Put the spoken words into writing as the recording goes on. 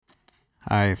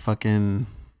All right, fucking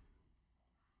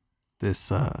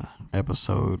this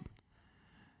episode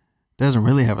doesn't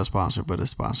really have a sponsor, but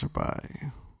it's sponsored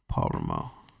by Paul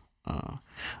Ramo.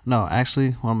 No,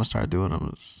 actually, what I'm gonna start doing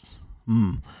is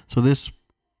so this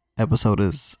episode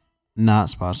is not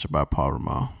sponsored by Paul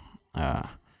Ramo.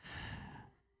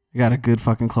 He got a good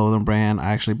fucking clothing brand.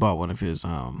 I actually bought one of his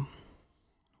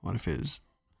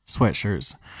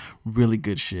sweatshirts. Really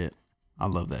good shit. I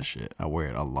love that shit. I wear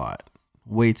it a lot.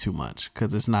 Way too much,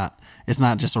 because it's not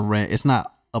just it's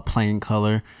not a plain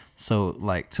color, so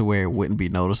like to where it wouldn't be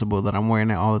noticeable that I'm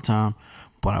wearing it all the time,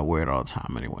 but I wear it all the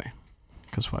time anyway,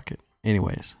 because fuck it.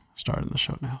 Anyways, starting the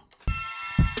show now.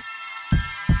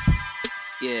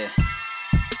 Yeah.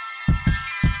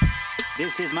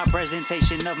 This is my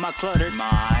presentation of my cluttered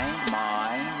mind.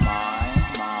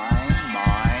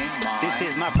 This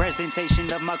is my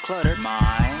presentation of my cluttered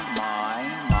mind.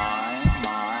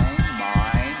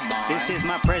 This is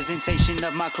my presentation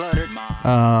of my cluttered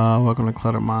mind. Welcome to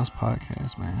Cluttered Minds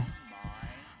Podcast, man.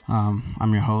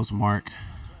 I'm your host, Mark,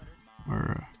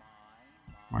 or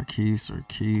Marquise, or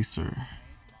Keese, or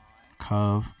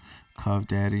Cove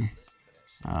Daddy.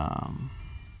 I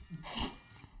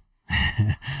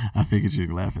figured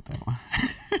you'd laugh at that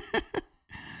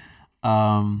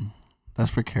one.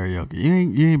 That's for karaoke.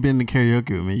 You ain't been to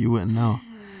karaoke with me. You wouldn't know.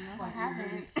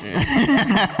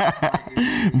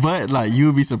 But like, you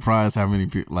would be surprised how many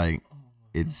people, like,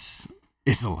 it's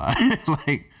a lot.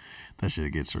 Like, that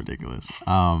shit gets ridiculous.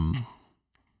 Yeah.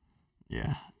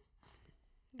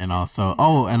 And also,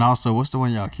 what's the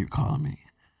one y'all keep calling me?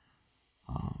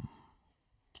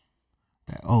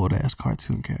 That old ass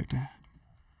cartoon character.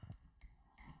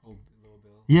 Oh, Lil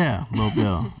Bill. Yeah, Lil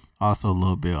Bill. Also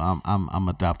Lil Bill. I'm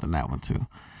adopting that one too.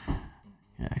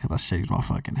 Yeah, because I shaved my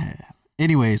fucking head.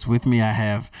 Anyways, with me I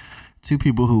have two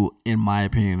people who, in my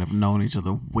opinion, have known each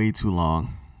other way too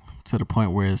long, to the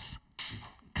point where it's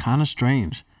kind of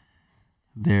strange.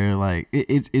 They're like,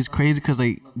 it's crazy because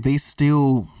they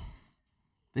still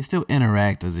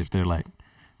interact as if they're like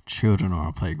children on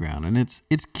a playground, and it's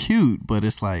cute, but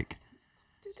it's like,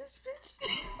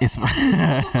 it's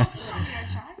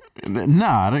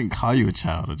nah, I didn't call you a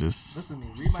child. I just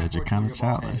said you're kind of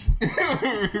childish.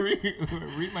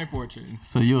 Read my fortune.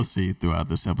 So you'll see throughout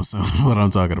this episode what I'm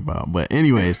talking about. But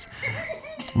anyways,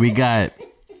 we got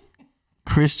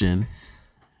Christian,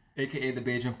 AKA the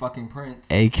Bajan fucking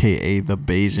Prince. AKA the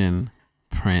Bajan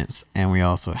Prince, and we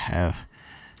also have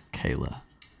Kayla.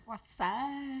 What's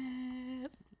up?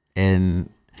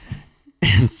 And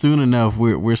soon enough,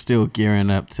 we're still gearing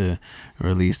up to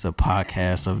release a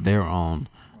podcast of their own.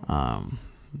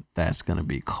 That's gonna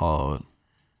be called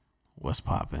What's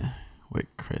Poppin' with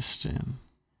Chris and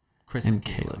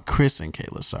Kayla. Chris and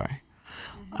Kayla, sorry.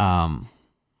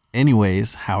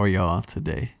 Anyways, how are y'all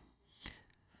today?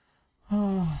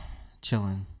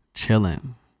 Chilling.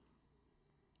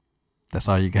 That's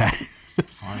all you got?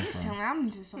 I'm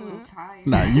just a little tired.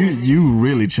 Nah, you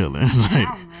really chilling. Like,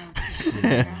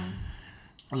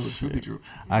 True.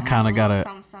 I kind of got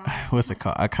what's it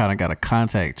called? I kind of got a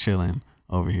contact chilling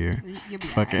over here. You'll be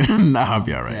fucking right. Nah, I'll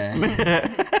be all right.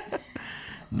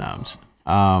 Nah,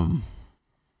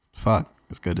 fuck.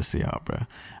 It's good to see y'all, bro.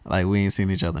 Like, we ain't seen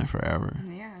each other in forever.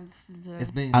 Yeah,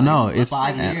 it's been. I know it's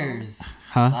 5 years.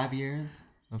 Huh? 5 years.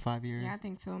 5 years. Yeah, I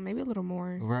think so. Maybe a little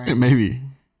more. Right. Maybe.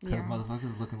 Yeah.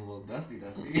 Motherfuckers looking a little dusty.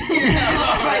 Like,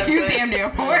 you damn near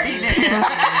 40.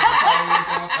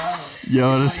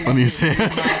 Yo, that's funny as hell.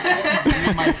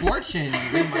 Read my fortune.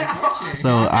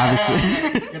 So obviously,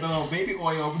 get a little baby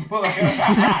oil. Like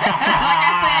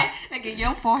I said, make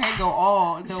your forehead go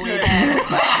all the way back.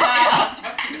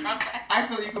 I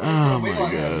feel you can put a wig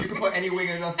on it. You can put any wig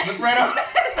and it'll slip right up.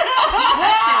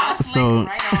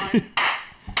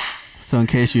 So in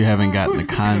case you haven't gotten the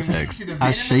context,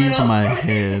 I shaved my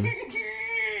head.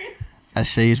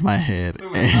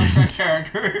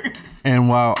 And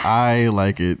while I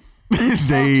like it,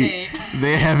 they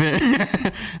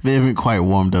haven't quite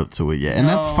warmed up to it yet, and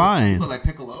that's fine. You look like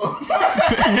Piccolo.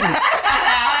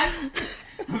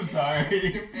 I'm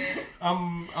sorry.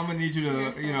 I'm gonna need you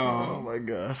to, oh my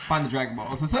god, find the Dragon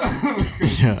Balls.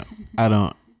 Yeah, I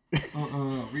don't.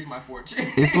 Read my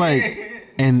fortune. It's like,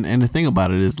 and the thing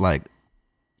about it is, like,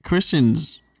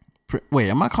 Christians. Wait,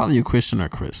 am I calling you Christian or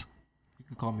Chris? You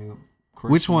can call me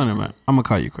Chris. Which one am I? I'm gonna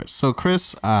call you Chris. So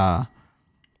Chris,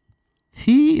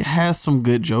 he has some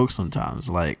good jokes sometimes.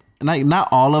 Like not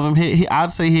all of them.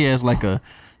 I'd say he has like a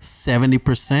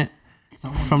 70%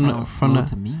 from the.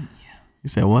 To me. You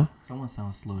said what? Someone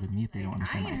sounds slow to me if they don't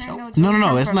understand my jokes.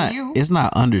 No, it's not. It's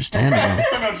not understandable.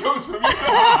 No jokes for me.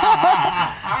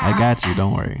 I got you.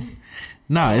 Don't worry.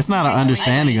 No, it's not an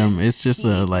understanding them. It's just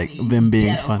like them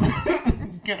being funny.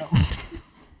 Get him.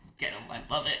 Get him. I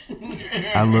love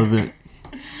it. I love it.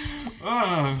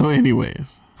 So,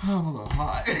 anyways, I'm a little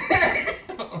hot.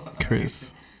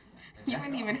 Chris. You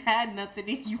ain't even had nothing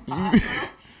in you. You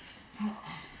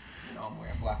know, I'm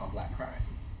wearing black on black crime.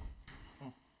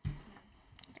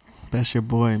 That's your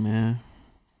boy, man.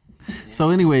 So,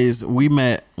 anyways, we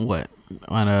met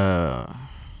on a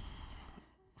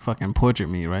fucking portrait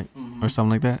meet, right, or something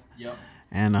like that. Yep.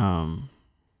 And I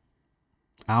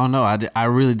don't know. I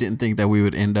really didn't think that we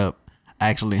would end up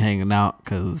actually hanging out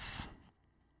because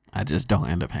I just don't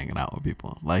end up hanging out with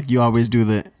people. Like you always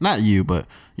do not you, but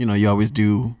you always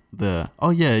do oh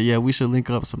yeah, we should link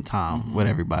up sometime with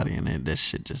everybody, and then that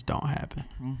shit just don't happen.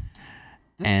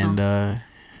 And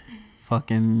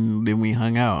fucking then we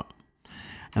hung out,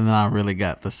 and then I really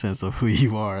got the sense of who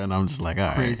you are, and I'm just like, all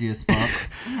right. Crazy as fuck.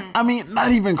 I mean,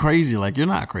 not even crazy. Like you're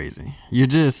not crazy. You're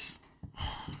just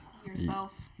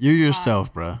Yourself. You're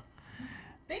yourself, bro.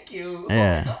 Thank you.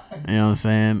 Yeah. Oh my God. You know what I'm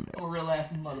saying? I'm a real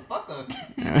ass motherfucker.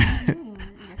 Yes, you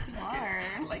are.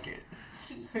 I like it.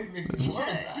 Make me warm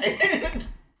inside.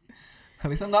 At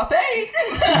least I'm not fake.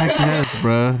 I guess,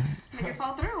 bro. Niggas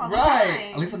fall through all the Right.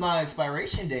 time. At least I'm not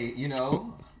expiration date, you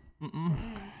know.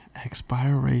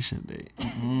 Expiration date.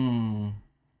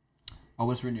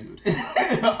 Always renewed.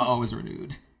 Always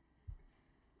renewed.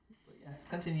 But yes,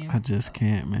 continue. I just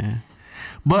can't, man.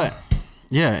 But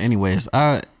yeah, anyways,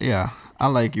 I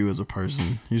like you as a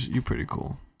person. You're pretty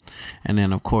cool. And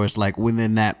then of course, like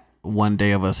within that one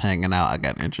day of us hanging out, I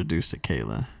got introduced to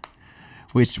Kayla,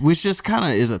 which just kind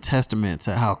of is a testament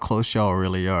to how close y'all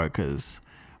really are, because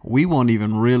we won't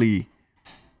even really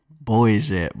boys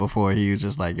yet before he was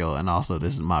just like, yo, and also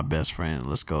this is my best friend.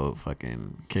 Let's go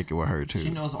fucking kick it with her too. She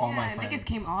knows all my friends. Niggas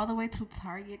came all the way to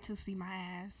Target to see my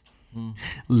ass.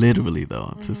 Literally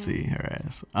though, to see her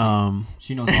ass.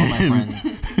 She knows all my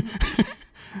friends.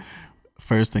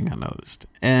 First thing I noticed.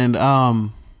 And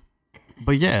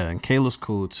but yeah, and Kayla's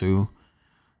cool too.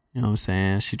 You know what I'm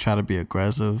saying? She tried to be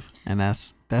aggressive, and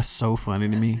that's so funny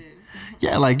to me.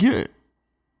 Yeah, like you're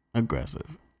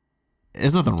aggressive.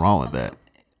 There's nothing wrong with that.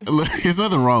 There's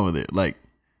nothing wrong with it. Like,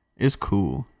 it's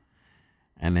cool.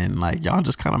 And then like y'all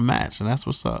just kind of match, and that's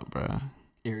what's up, bro.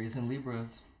 Aries and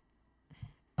Libras.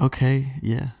 Okay,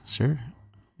 yeah, sure.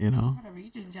 You know, Whatever, you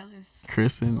just jealous.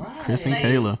 Chris and Right.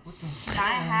 Kayla. My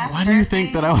half Why do you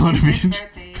think that I want to is be? his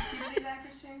birthday. Can you believe that,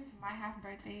 Christian? My half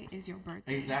birthday is your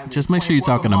birthday. Exactly. Just make sure you're 24th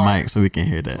talking to of Mike March, so we can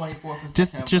hear that. 24th of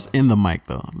Just September. in the mic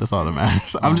though. That's all that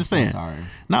matters. I'm just so saying. sorry.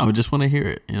 No, we just want to hear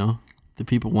it. You know, the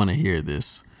people want to hear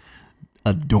this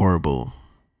adorable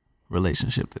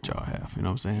relationship that y'all have. You know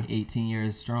what I'm saying? 18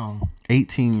 years strong.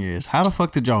 18 years. How the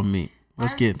fuck did y'all meet?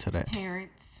 Let's Our get into that.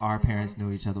 Parents. Our parents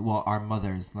knew each other. Well, our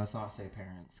mothers. Let's not say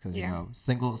parents, because Yeah. you know,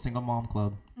 single mom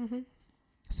club.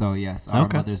 So yes, our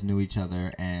Okay. mothers knew each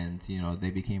other, and you know, they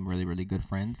became really, really good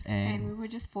friends. And we were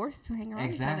just forced to hang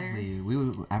around each other. exactly, we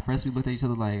would, at first we looked at each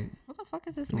other like, What the fuck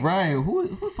is this nigga? right, who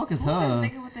the fuck is Who's her?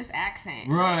 this nigga with this accent?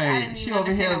 Like, I Right, didn't she even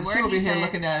over here, understand a word she over he here said.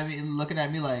 looking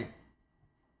at me like,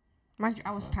 Mind you,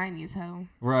 I was tiny as hell.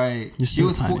 right. You're She still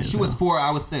was tiny four, as she was hell. 4,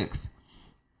 I was 6.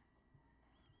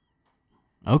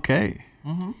 Okay.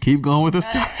 Keep going with the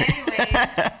story.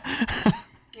 Anyways,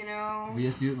 you know, We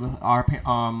used to,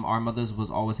 our mothers was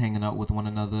always hanging out with one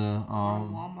another.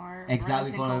 Walmart,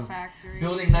 exactly, Brown going Tickle Factory.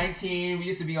 Building 19. We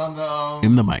used to be on the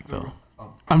In the mic though.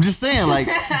 I'm just saying, like,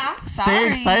 I'm stay sorry.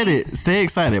 excited. Stay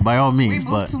excited by all We means.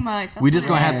 move But too much. we just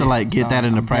gonna have to like get that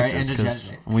into I'm very practice, because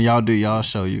energetic. when y'all do y'all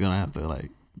show, you're gonna have to like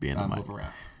be in the mic. move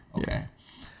around. Okay.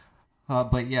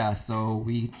 But yeah, so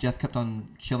we just kept on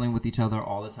chilling with each other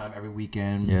all the time, every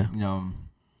weekend. Yeah. You know,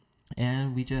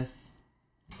 and we just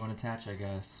went attached, I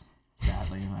guess.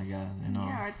 Sadly, I guess, you know.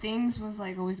 Yeah, our things was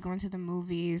like always going to the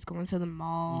movies, going to the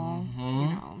mall, you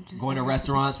know, just Going to doing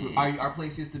restaurants. stupid shit. Our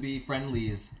place used to be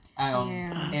Friendlies.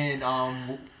 Yeah. And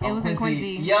It was in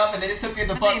Quincy. Yep, and then it took me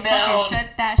the But fuck they down. fucking shut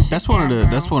that shit That's one of down, the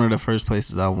bro. that's one of the first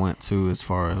places I went to, as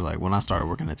far as like when I started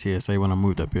working at TSA. When I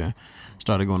moved up here,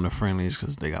 started going to Friendlies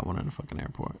because they got one in the fucking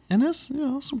airport, and it's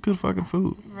some good fucking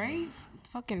food. Right?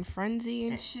 Fucking frenzy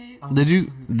and shit.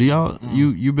 Do y'all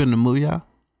you been to Muya?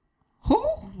 Who?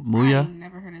 I Muya? ain't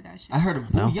never heard of that shit. I heard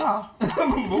of No? Booyah.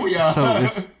 Booyah.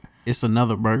 So it's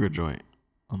another burger joint.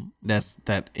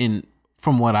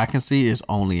 From what I can see, is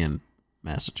only in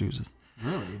Massachusetts.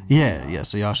 Really? Yeah.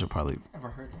 So y'all should probably Never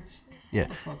heard that shit. yeah.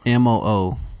 fuck?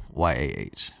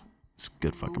 MOOYAH. It's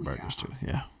good fucking burgers too.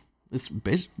 Yeah. It's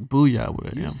basically booyah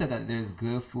with it. You Yeah. said that there's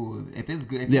good food. If it's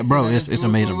good, if Yeah, you bro, say that it's there's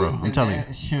amazing, good bro. food, I'm then telling you.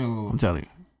 that- shoot. I'm telling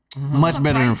you. What's Much the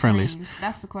better than price Friendlies. range?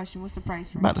 That's the question. What's the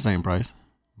price range? About the same price.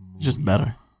 Just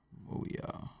better. Oh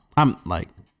yeah. I'm like,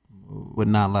 would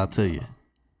not lie to you.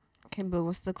 Okay, but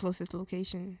what's the closest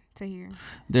location to here?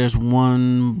 There's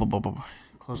one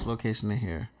close location to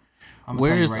here.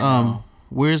 Where's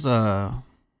where's the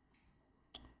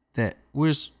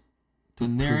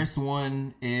nearest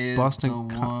one is Boston?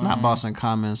 Not Boston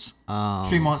Commons.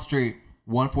 Tremont Street,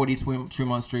 140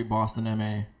 Tremont Street, Boston,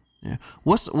 MA. Yeah.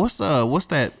 What's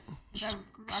that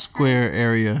square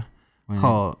area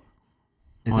called?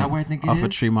 Is that where I think it off is?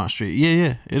 of Tremont Street.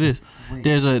 Yeah, it is. Wait.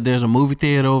 There's a movie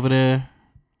theater over there.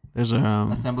 There's a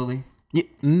Assembly. Yeah,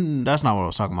 that's not what I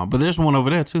was talking about. But there's one over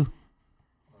there too.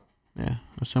 Yeah,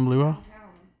 Assembly Row.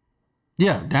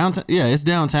 Yeah, downtown. Yeah, it's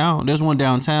downtown. There's one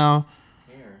downtown.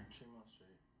 Here, Tremont Street.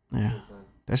 Yeah,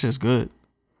 that's just good.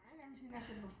 I never seen that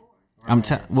shit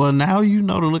before. Well, now you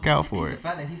know to look out for The it,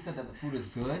 fact that he said that the food is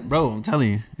good, bro. I'm telling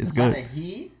you, it's the good. fact that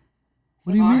he.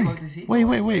 What do you mean?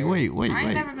 Wait. I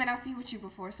ain't never been out to eat with you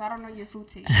before, so I don't know your food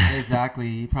taste. Exactly.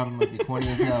 He probably might be corny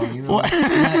as hell. You know, What? you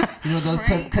know those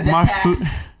Right. cadet My packs, food-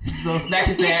 those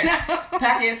snacky snacks,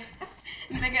 packets.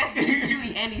 Nigga, you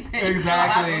eat anything.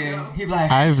 Exactly. I don't know. He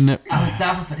like, I've never. I was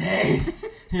stopping for days.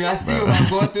 You know, I see what I'm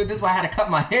going through. This is why I had to cut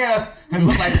my hair and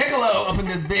look like Piccolo up in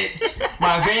this bitch.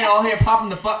 My vein all here popping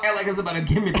the fuck out like it's about to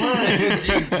give me blood.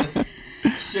 Jesus.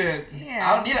 Shit. Yeah.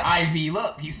 I don't need an IV.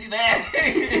 Look, you see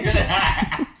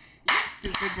that?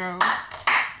 Stupid, bro.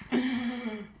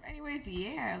 Anyways,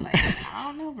 yeah, like I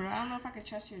don't know, bro. I don't know if I could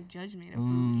trust your judgment of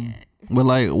food yet. But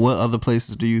like, what other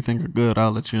places do you think are good?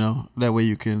 I'll let you know. That way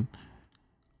you can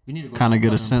We need to go kind to of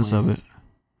get a southern sense of place.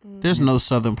 it. There's no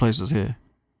southern places here.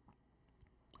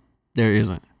 There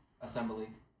isn't. Assembly.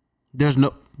 There's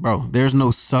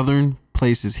no southern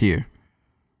places here.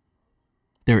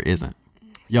 There isn't.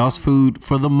 Y'all's food,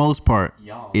 for the most part,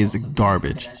 Y'all, is most of them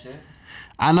garbage. cooking that shit.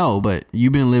 I know, but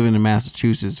you've been living in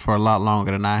Massachusetts for a lot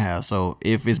longer than I have. So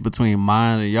if it's between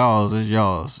mine and y'all's, it's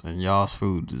y'all's. And y'all's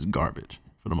food is garbage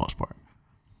for the most part.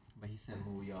 But he said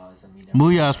Mooyah. So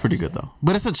Mooyah's pretty good, though.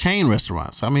 But it's a chain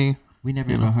restaurant. So, I mean, we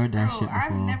never even heard that Bro, shit before.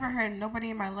 I've never heard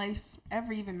nobody in my life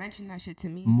ever even mention that shit to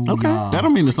me. okay. That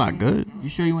don't mean it's not good. You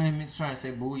sure you ain't trying to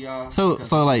say Booyah? So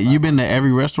Because like, that's you been to what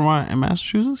every restaurant in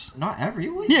Massachusetts? Not every.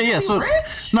 Yeah. So,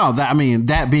 rich? no,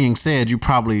 that being said, you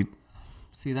probably,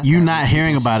 See, that's you how not rich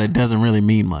hearing people about it doesn't really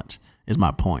mean much, is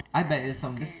my point. I bet this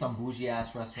is some bougie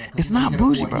ass restaurant. 'cause It's you know not he could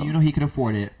bougie, afford- bro. You know he could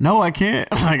afford it. No, I can't.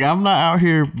 Like, I'm not out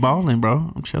here balling,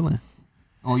 bro. I'm chilling.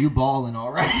 Oh, you balling,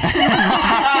 all right.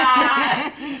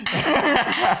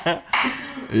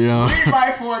 You know? Read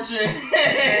my fortune.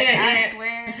 I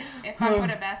swear, if I put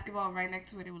a basketball right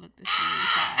next to it, it would look the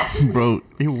same size. Bro,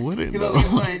 it wouldn't, He though. look,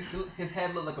 It would. his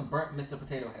head looked like a burnt Mr.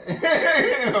 Potato Head.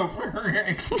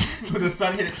 When the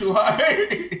sun hit it too hard.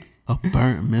 A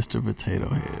burnt Mr. Potato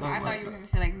Head. I thought you were gonna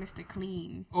say like Mr.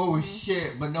 Clean. Oh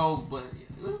shit! But no,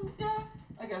 yeah,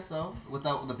 I guess so.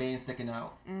 Without the veins sticking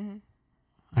out.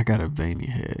 I got a veiny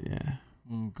head, yeah.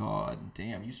 God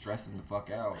damn, you stressing the fuck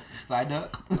out. Side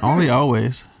duck. Only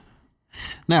always.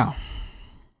 Now,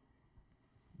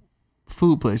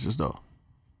 food places, though.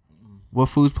 What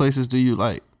food places do you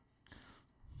like?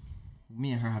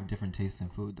 Me and her have different tastes in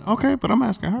food, though. Okay, but I'm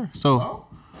asking her. So, Oh,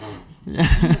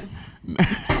 yeah.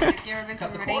 Like, you ever been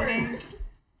Cut to the cord. Merengues?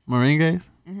 Meringues?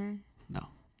 No.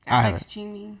 I Alex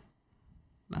haven't. Chimi.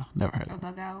 No, never heard El of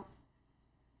Dugout.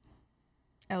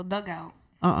 El Dugout.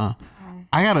 it.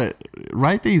 I gotta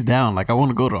write these down. Like, I want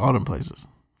to go to all them places.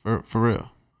 For real.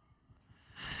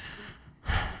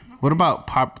 What about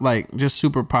just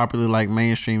super popular, like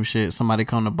mainstream shit? Somebody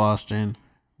come to Boston,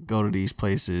 go to these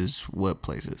places. What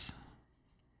places?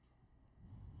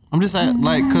 I'm just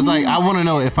cause I want to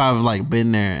know if I've like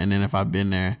been there, and then if I've been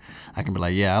there, I can be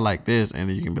like, yeah, I like this, and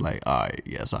then you can be like, all right,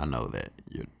 yeah, so I know that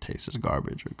your taste is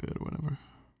garbage or good or whatever.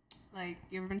 Like,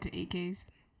 you ever been to AKs?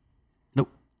 Nope.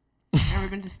 Ever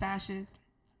been to Stashes?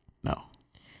 No.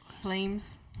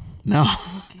 Flames? No.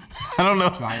 Okay. I don't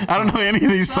know. I don't know any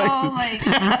of these So, places. like,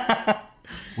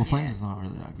 well, Flames is not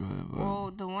really that good. But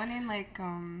well, the one in, like,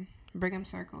 Brigham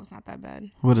Circle is not that bad.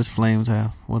 What does Flames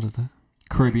have? What is that?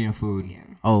 Caribbean food. Yeah.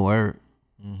 Oh, word.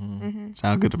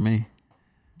 Sound good to me.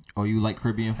 Oh, you like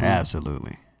Caribbean food?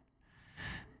 Absolutely.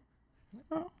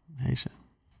 Haitian.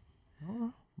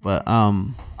 But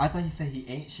I thought he said he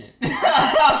ain't shit.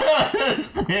 I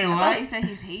thought he said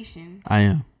he's Haitian. I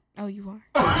am. Oh, you are?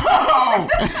 Oh!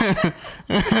 I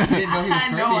didn't know he was I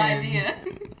had no Caribbean. idea.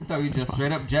 I thought you just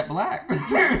straight up jet black.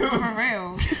 For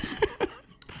real.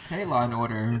 Okay, Law and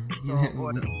Order. You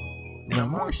hitting even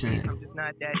more shit. I'm just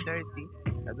not that thirsty.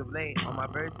 As of late, on my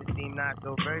verse, it seem not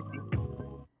so thirsty.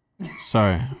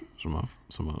 Sorry,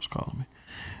 someone was calling me.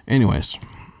 Anyways,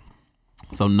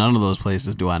 so none of those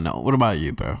places do I know. What about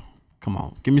you, bro? Come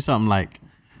on, give me something like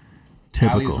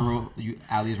typical.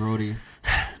 Ali's Roadie.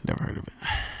 Never heard of it,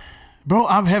 bro.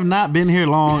 I have not been here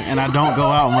long, and I don't go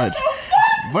out much.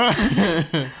 Bro, What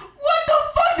the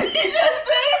fuck did he just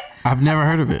say? I've never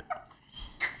heard of it.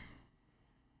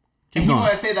 Keep And you going.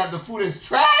 want to say that the food is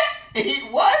trash? And he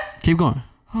what? Keep going.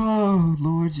 Oh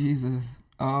Lord Jesus.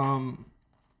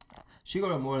 She go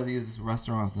to more of these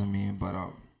restaurants than me, but I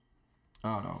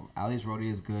don't know. Ali's Roadie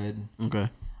is good. Okay.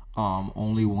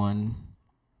 Only one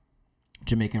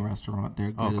Jamaican restaurant.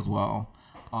 They're good as well.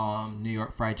 New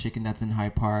York Fried Chicken that's in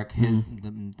Hyde Park.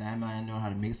 That man know how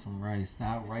to make some rice.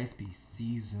 That rice be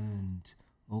seasoned.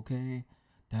 Okay?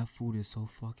 That food is so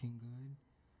fucking good.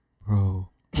 Bro.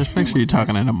 Just make sure you're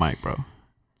talking in the mic, bro.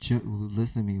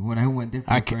 Listen to me. When I went there for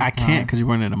the first time. I can't because you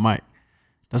weren't in the mic.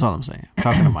 That's all I'm saying. I'm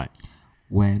talking in the mic.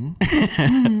 When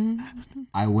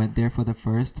I went there for the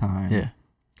first time. Yeah.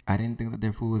 I didn't think that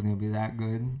their food was going to be that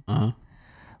good. Uh-huh.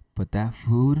 But that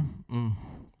food,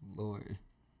 Lord,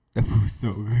 that food was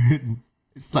so good.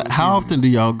 It's so Like, how often do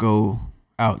y'all go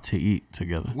out to eat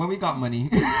together? When we got money,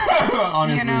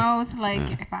 honestly. You know, it's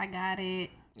like if I got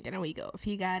it, you know, we go. If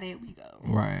he got it, we go.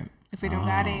 Right. If we don't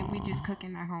got it, we just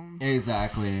cooking at home.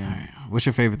 Exactly. All right. What's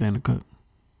your favorite thing to cook?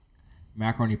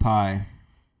 Macaroni pie.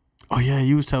 Oh yeah,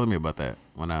 you was telling me about that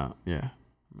when I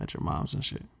met your moms and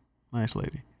shit. Nice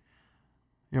lady.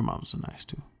 Your moms are nice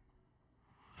too.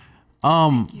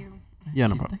 Thank you. Yeah,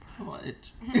 no problem.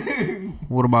 Thank you so much.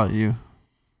 What about you?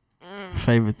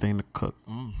 Favorite thing to cook?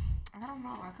 I don't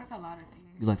know. I cook a lot of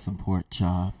things. You like some pork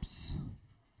chops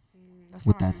That's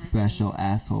with not that my special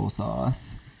asshole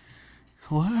sauce.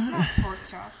 What? favorite. It's not pork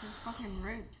chops. It's fucking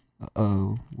ribs.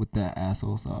 Uh-oh, with that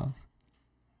asshole sauce.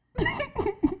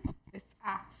 It's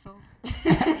so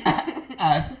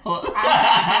Asshole.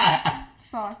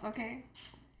 sauce. Okay.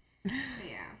 But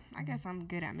yeah, I guess I'm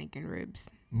good at making ribs.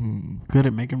 Good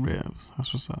at making ribs.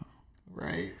 That's what's up.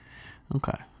 Right.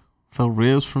 Okay. So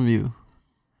ribs from you.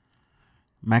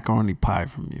 Macaroni pie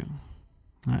from you.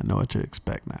 I know what to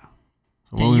expect now.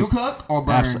 So Can you cook or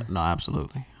burn? No,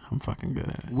 absolutely. I'm fucking good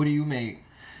at it. What do you make?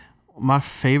 My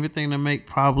favorite thing to make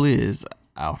probably is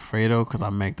Alfredo because I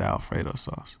make the Alfredo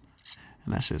sauce.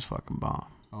 And that shit's fucking bomb.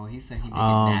 Oh, he said he did it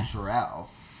natural.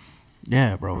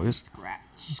 Yeah, bro. It's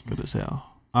Scratch. good as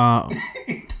hell.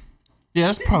 Yeah,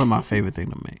 that's probably my favorite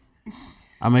thing to make.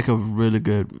 I make a really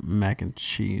good mac and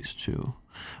cheese too.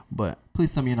 But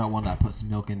Please tell me you're not one that puts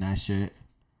milk in that shit.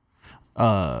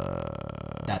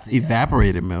 That's a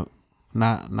evaporated milk.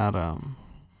 Not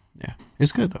yeah.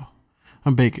 It's good though. I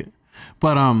bake it.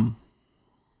 But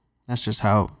that's just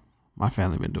how my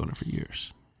family been doing it for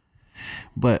years.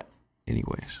 But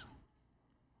anyways.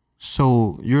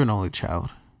 So you're an only child.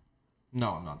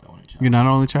 No, I'm not the only child. You're not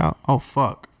an only child? Oh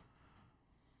fuck.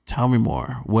 Tell me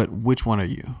more. Which one are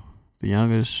you? The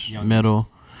youngest. Middle?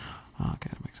 Oh, okay,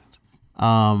 that makes sense.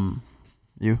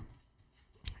 You?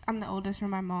 I'm the oldest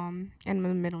from my mom and the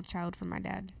middle child from my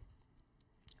dad.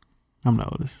 I'm the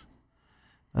oldest.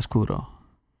 That's cool though.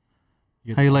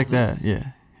 You're How the you like oldest?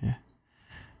 that? Yeah.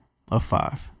 Of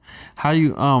 5. How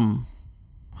you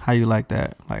like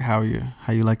that? Like how you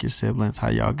like your siblings? How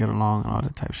y'all get along and all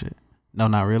that type shit? No,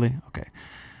 not really. Okay.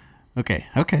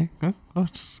 Well,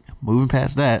 just moving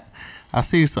past that, I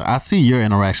see your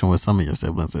interaction with some of your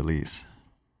siblings at least.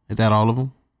 Is that all of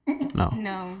them? No.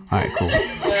 No. All right, cool.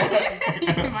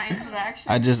 My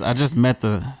interaction. I just met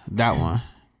that one,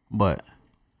 but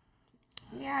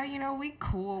Yeah, you know, we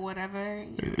cool, whatever.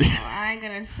 You know, I ain't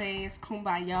gonna say it's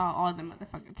kumbaya all the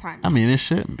motherfucking time. I mean it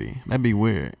shouldn't be. That'd be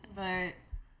weird. But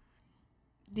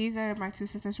these are my 2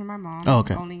 sisters from my mom. Oh,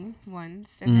 okay. Only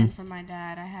ones. And then from my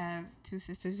dad, I have 2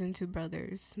 sisters and 2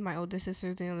 brothers. My oldest sister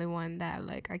is the only one that,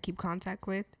 like, I keep contact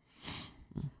with.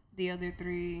 The other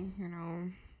 3, you know,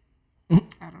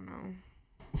 I don't know.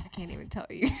 I can't even tell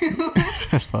you.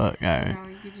 Fuck. All right. You know,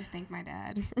 you could just thank my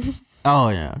dad. Oh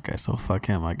yeah. Okay. So fuck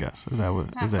him. I guess. Is that what?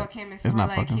 It's not Is that? fuck him. It's it's more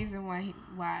not like fuck him? he's the one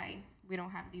why we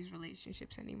don't have these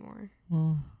relationships anymore.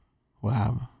 What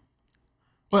happened?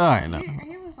 Well, all right. No.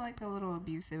 He was like a little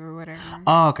abusive or whatever.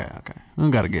 Oh, okay. We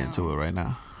don't gotta get into it right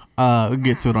now. We'll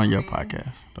get to it on your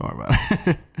podcast. Don't worry about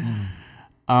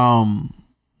it.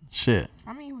 Shit.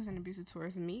 I mean, he wasn't abusive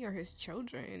towards me or his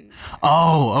children.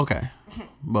 Oh, okay.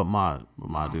 But my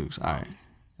dudes. All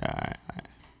right.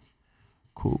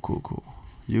 Cool.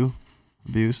 You?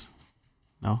 Abuse?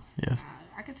 No? Yes.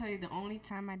 I could tell you the only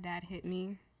time my dad hit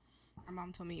me, my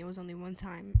mom told me it was only one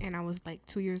time, and I was like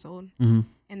 2 years old in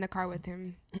the car with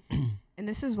him. And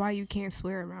this is why you can't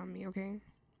swear around me, okay?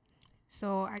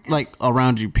 So I guess Like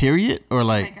around you, period, or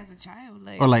like as a child,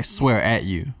 or like swear at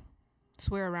you.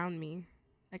 swear around me.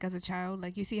 like as a child.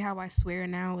 Like you see how I swear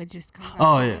now, it just comes out.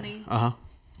 Oh yeah. Normally.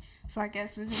 So I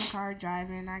guess was in the car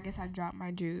driving. I guess I dropped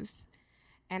my juice,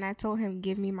 and I told him,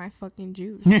 "Give me my fucking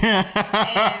juice." Yeah.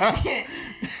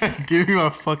 Give me my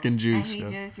fucking And juice. he yo.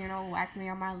 just, whacked me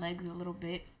on my legs a little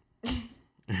bit.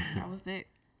 That was it.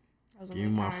 That was a Give me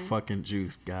good my time. fucking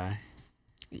juice, guy.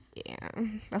 Yeah,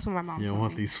 that's what my mom You don't told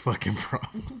want me. these fucking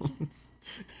problems.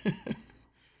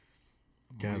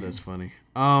 God, that's funny.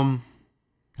 How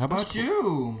about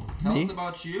you? Tell Me? us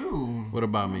about you. What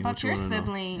about me? About What you your want to know?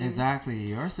 siblings. Exactly,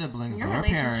 your siblings, Your your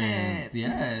relationship. parents.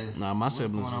 Yes. Nah, my What's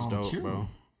siblings going is on with dope, you? bro.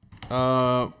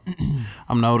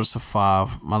 I'm the oldest of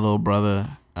 5. My little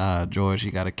brother, George, he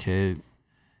got a kid.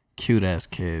 Cute ass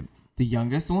kid. The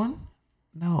youngest one?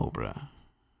 No, bro.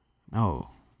 No.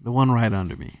 The one right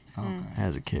under me Okay.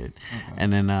 has a kid. Okay.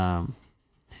 And then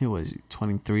he was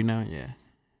 23 now, yeah.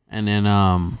 And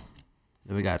then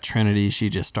we got Trinity. She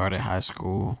just started high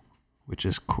school, which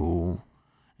is cool.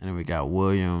 And then we got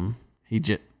William.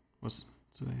 What's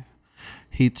today?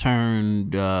 He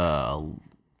turned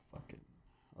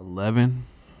 11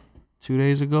 2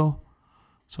 days ago.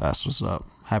 So that's what's up.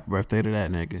 Happy birthday to that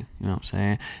nigga. You know what I'm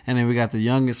saying? And then we got the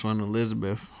youngest one,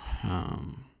 Elizabeth.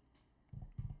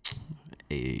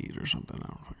 8 or something. I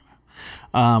don't fucking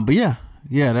know. But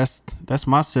yeah, that's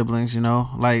my siblings.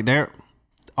 Like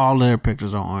all their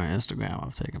pictures are on Instagram.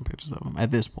 I've taken pictures of them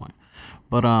at this point.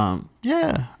 But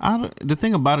yeah, the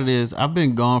thing about it is I've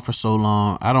been gone for so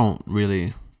long. I don't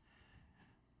really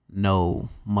know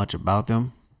much about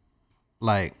them.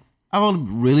 Like I've only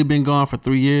really been gone for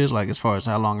 3 years. Like as far as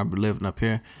how long I've been living up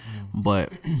here,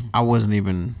 but I wasn't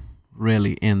even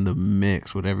really in the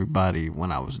mix with everybody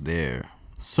when I was there.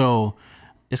 So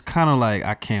it's kind of like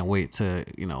I can't wait to,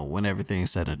 when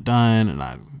everything's said and done and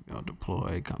I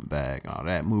deploy, come back, all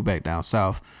that, move back down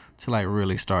south to like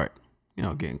really start,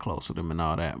 getting close with them and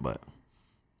all that. But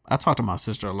I talk to my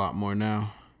sister a lot more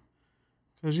now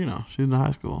because, she's in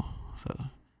high school. So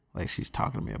like she's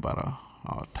talking to me about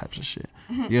all types of shit.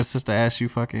 Your sister asks you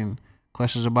fucking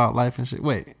questions about life and shit.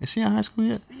 Wait, is she in high school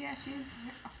yet? Yeah, she's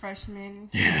a freshman.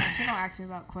 Yeah. She don't ask me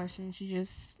about questions. She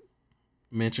just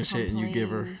Mention shit and you give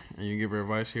her complains.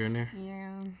 advice here and there.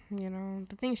 Yeah,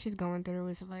 the things she's going through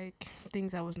is like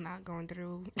things I was not going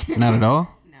through. Not at all.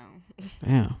 No,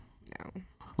 Damn. no.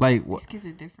 Like what? These kids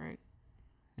are different.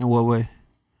 In what way?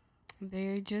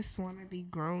 They just want to be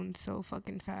grown so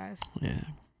fucking fast. Yeah.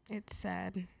 It's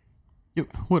sad.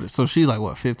 What? So she's like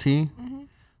what? 15. Mm-hmm.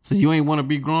 So you ain't want to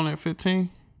be grown at 15?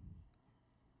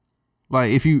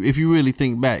 Like if you really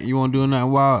think back, you want to do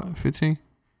nothing wild at 15?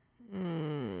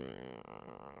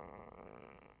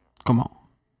 Come on.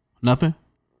 Nothing?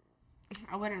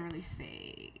 I wouldn't really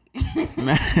say.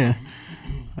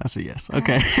 That's a yes.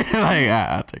 Okay. Like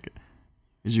I'll take it.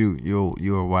 Is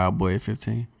you a wild boy at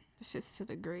 15? This shit's to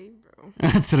the grave, bro.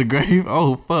 To the grave?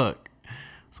 Oh fuck.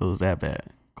 So it's that bad.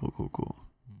 Cool.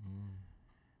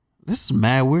 This is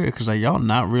mad weird because like y'all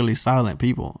not really silent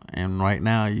people, and right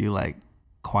now you like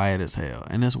quiet as hell,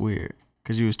 and it's weird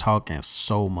because you was talking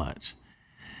so much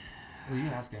Well, you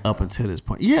asking up until this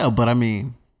point. Yeah, but I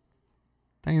mean,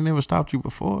 they ain't never stopped you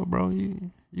before, bro.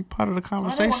 You part of the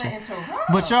conversation. I don't want to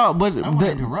interrupt. But y'all, I don't want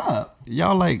to interrupt.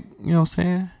 y'all like, you know what I'm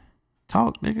saying?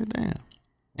 Talk, nigga, damn.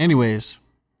 Anyways,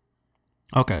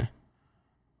 okay.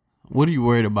 What are you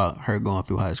worried about her going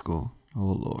through high school? Oh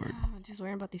Lord. Just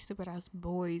worrying about these stupid ass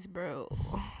boys, bro.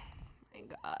 My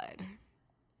God.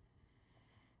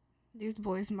 These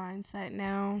boys' mindset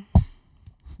now.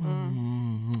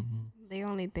 They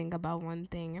only think about one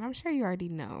thing, and I'm sure you already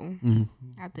know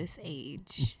at this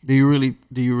age. Do you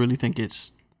really think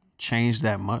it's changed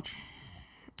that much?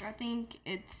 I think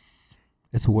it's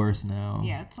worse now.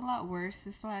 yeah, it's a lot worse.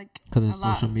 It's like 'Cause of a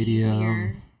lot social media.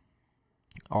 easier.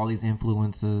 All these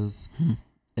influences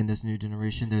in this new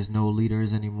generation. There's no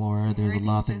leaders anymore. There's Everything's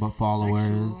nothing but just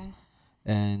followers. sexual.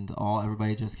 And all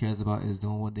everybody just cares about is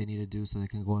doing what they need to do so they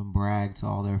can go and brag to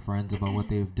all their friends about what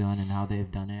they've done and how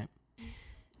they've done it.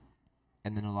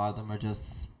 And then a lot of them are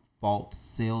just false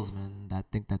salesmen that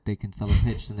think that they can sell a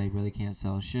pitch and they really can't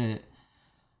sell shit.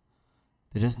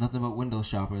 They're just nothing but window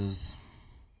shoppers.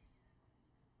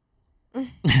 In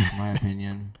my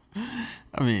opinion.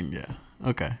 I mean, yeah.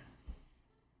 Okay.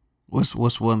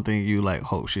 What's one thing you like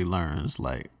hope she learns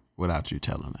like without you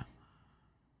telling her?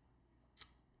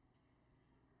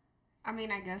 I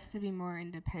mean, I guess to be more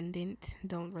independent.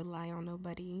 Don't rely on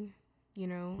nobody.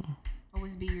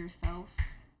 Always be yourself,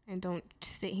 and don't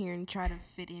sit here and try to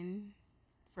fit in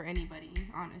for anybody.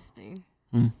 Honestly,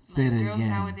 Say it girls again.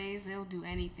 nowadays, they'll do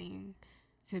anything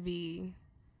to be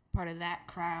part of that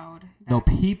crowd. No,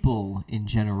 That's- people in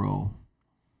general.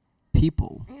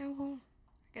 People. Yeah, well,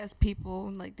 I guess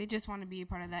people like they just want to be a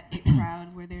part of that it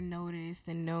crowd where they're noticed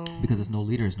and known. Because there's no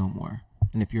leaders no more.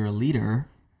 And if you're a leader,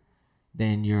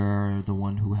 then you're the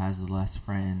one who has the less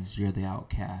friends. You're the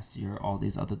outcast. You're all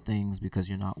these other things because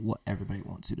you're not what everybody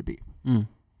wants you to be. Mm.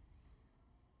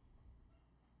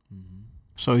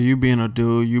 So you being a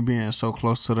dude, you being so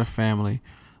close to the family,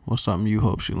 what's something you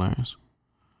hope she learns?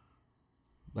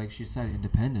 Like she said,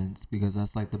 independence, because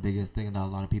that's like the biggest thing that a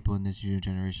lot of people in this new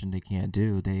generation, they can't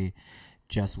do. They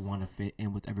just want to fit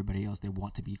in with everybody else. They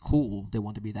want to be cool. They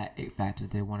want to be that it factor.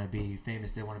 They want to be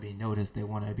famous. They want to be noticed. They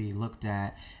want to be looked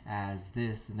at as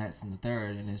this and that's and the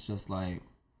third. And it's just like,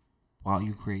 why don't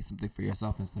you create something for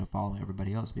yourself instead of following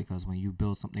everybody else? Because when you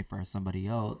build something for somebody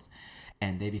else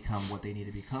and they become what they need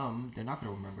to become, they're not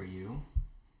going to remember you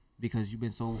because you've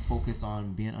been so focused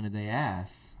on being under their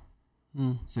ass.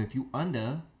 So if you sitting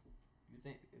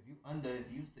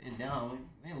down,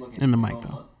 you ain't looking in the mic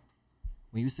though.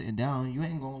 When you sitting down, you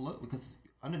ain't gonna look because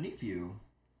underneath you.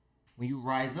 When you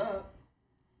rise up,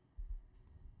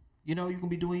 you know you can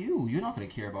be doing you. You're not gonna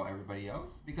care about everybody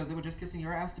else because they were just kissing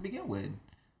your ass to begin with.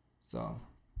 So,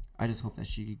 I just hope that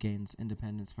she gains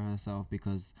independence for herself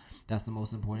because that's the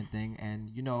most important thing. And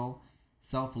you know,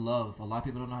 self-love. A lot of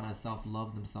people don't know how to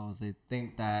self-love themselves. They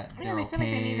think that they're okay. They feel like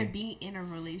they need to be in a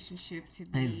relationship to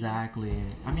be exactly.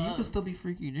 I mean, you can still be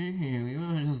freaky.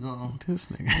 You just don't. This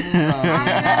nigga. Not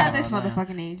at this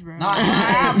motherfucking age, bro. Not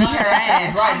at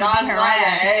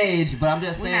that age. But I'm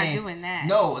just saying. We're not doing that.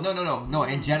 No.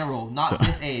 In general, not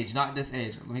this age. Not this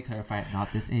age. Let me clarify.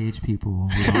 Not this age, people.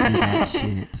 We don't do that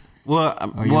shit. Well,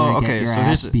 okay. So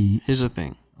here's the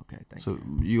thing. Okay, thank you. So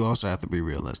you also have to be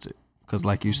realistic. Because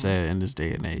like you said, in this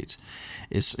day and age,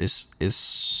 it's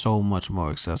so much more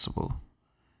accessible.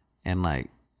 And like,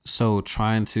 so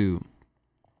trying to,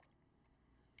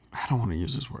 I don't want to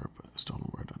use this word, but it's the only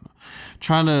word I know.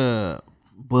 Trying to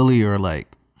bully or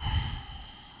like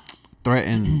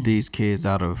threaten these kids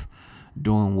out of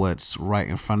doing what's right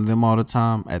in front of them all the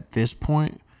time at this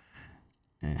point,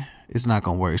 it's not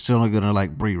going to work. It's still going to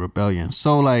like breed rebellion.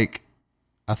 So like,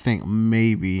 I think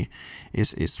maybe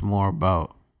it's more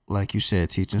about, like you said,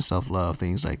 teaching self-love,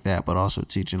 things like that, but also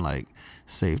teaching like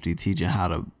safety, teaching how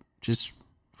to just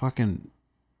fucking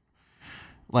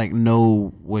like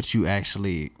know what you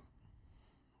actually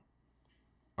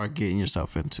are getting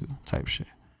yourself into type shit.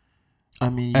 I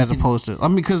mean, opposed to,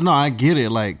 because no, I get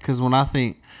it. Like, because when I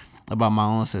think about my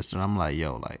own sister, I'm like,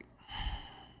 yo, like,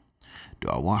 do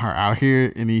I want her out here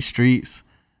in these streets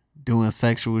doing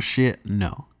sexual shit?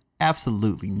 No,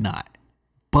 absolutely not.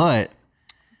 But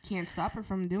can't stop her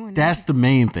from doing that's the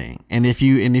main thing. And if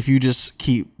you just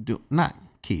keep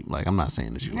like, I'm not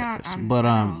saying that you like this,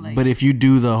 but if you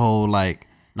do the whole like,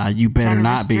 nah, you better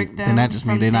not be, then that just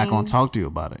means they're not gonna talk to you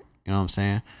about it. You know what I'm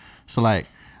saying? So like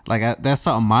that's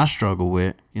something I struggle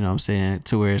with. You know what I'm saying?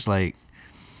 To where it's like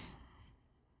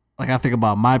I think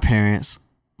about my parents.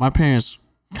 My parents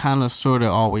kind of sort of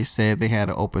always said they had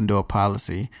an open door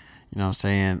policy. You know what I'm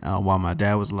saying? While my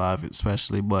dad was alive,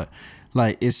 especially, but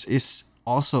like it's.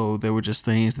 Also, there were just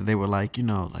things that they were like, you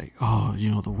know, like, oh, you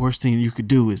know, the worst thing you could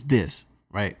do is this,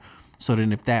 right? So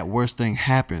then if that worst thing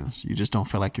happens, you just don't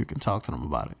feel like you can talk to them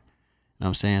about it. You know what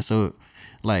I'm saying? So,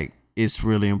 like, it's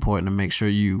really important to make sure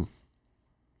you,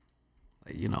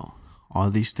 like, you know, all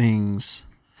these things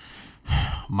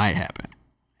might happen.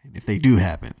 And if they do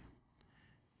happen,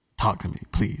 talk to me,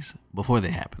 please, before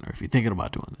they happen. Or if you're thinking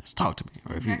about doing this, talk to me.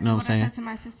 Or if you know what I'm saying? I said to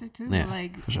my sister too. Yeah,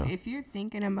 like, for sure. If you're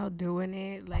thinking about doing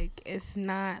it, like, it's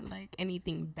not like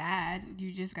anything bad.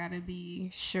 You just gotta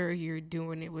be sure you're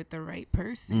doing it with the right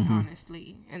person,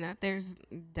 honestly, and that there's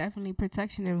definitely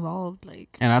protection involved.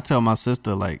 Like, and I tell my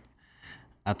sister,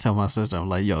 I'm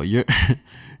like, yo,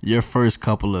 your first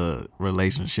couple of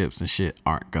relationships and shit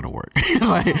aren't gonna work.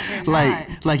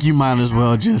 like you might as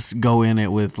well just go in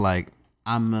it with like,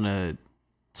 I'm going to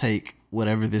take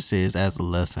whatever this is as a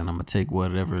lesson. I'm going to take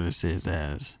whatever this is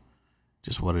as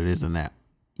just what it is in that,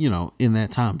 you know, in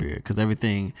that time period. Because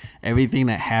everything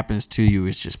that happens to you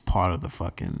is just part of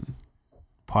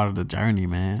the journey,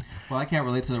 man. Well, I can't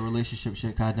relate to the relationship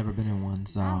shit because I've never been in one.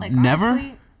 So like, never?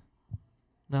 Honestly,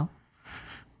 no.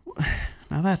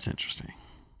 Now that's interesting.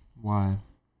 Why?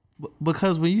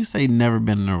 Because when you say never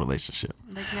been in a relationship,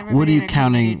 like, never what are been you in a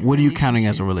counting? What are you counting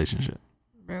as a relationship. relationship?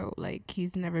 Bro, like,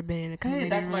 he's never been in a committed Hey,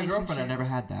 that's my relationship. girlfriend. I never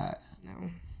had that. No.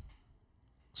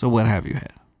 So what have you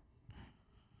had?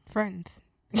 Friends.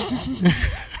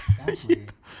 Exactly.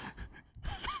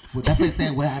 Well, that's like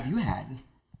saying, what have you had?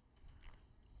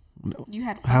 You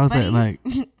had How's that like?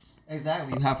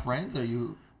 Exactly. You have friends or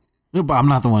you... No, but I'm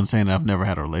not the one saying that I've never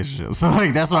had a relationship. So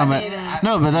like that's why I'm at.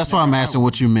 No, but that's why I'm asking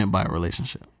what you meant by a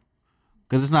relationship.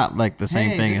 Because it's not like the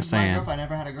same thing this as is my saying. girlfriend. I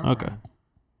never had a girlfriend. Okay.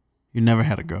 You never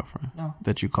had a girlfriend. No.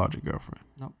 That you called your girlfriend.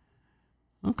 Nope.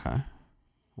 Okay.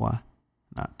 Why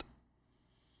not?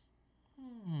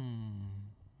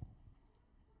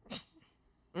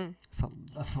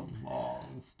 That's a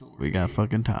long story. We got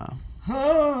fucking time. All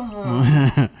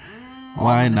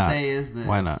Why I'm gonna not? Say is this.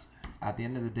 Why not? At the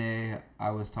end of the day,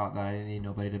 I was taught that I didn't need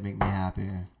nobody to make me happy.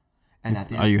 And at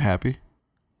the end Are you happy?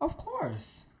 Of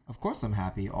course. Of course I'm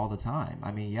happy all the time.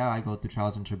 I mean, yeah, I go through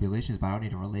trials and tribulations, but I don't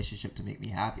need a relationship to make me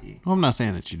happy. Well, I'm not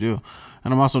saying that you do.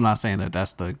 And I'm also not saying that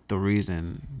that's the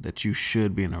reason that you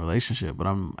should be in a relationship. But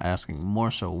I'm asking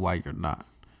more so why you're not.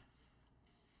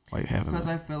 Why you haven't. Because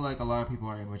I feel like a lot of people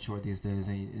are immature these days,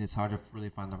 and it's hard to really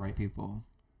find the right people.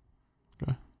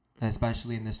 Okay.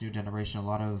 Especially in this new generation, a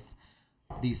lot of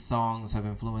these songs have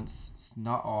influenced,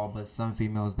 not all, but some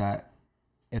females that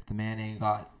if the man ain't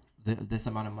got this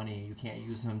amount of money, you can't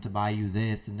use him to buy you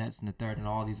this and that's and the third and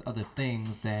all these other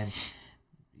things, then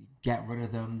get rid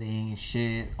of them. They ain't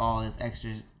shit, all this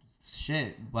extra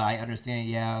shit. But I understand,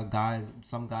 yeah,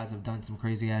 some guys have done some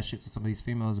crazy ass shit to some of these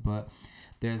females, but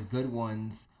there's good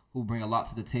ones who bring a lot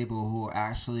to the table, who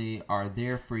actually are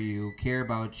there for you, care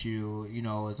about you, you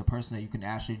know, as a person that you can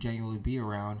actually genuinely be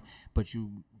around, but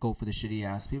you go for the shitty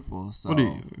ass people. So What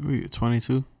are you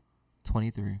 22?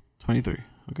 23. 23.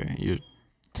 Okay. You're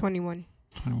 21.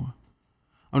 21.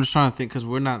 I'm just trying to think because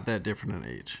we're not that different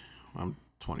in age. I'm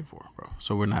 24, bro.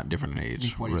 So we're not different in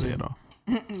age really at all.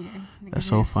 Yeah, That's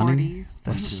so funny. 40s.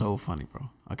 That's so funny, bro.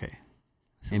 Okay.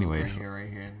 So Anyways. right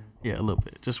here. Yeah, a little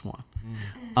bit. Just one.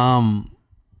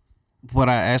 What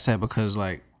I asked that because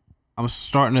like I'm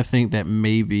starting to think that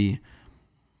maybe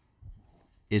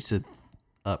it's a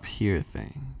up here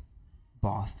thing.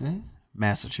 Boston.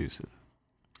 Massachusetts.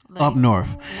 Like, Up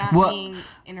north. Not What? being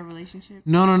in a relationship.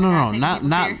 No, Not taking not people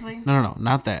not seriously? no,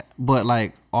 not that. But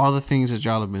like all the things that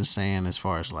y'all have been saying as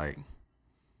far as like,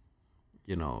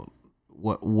 you know,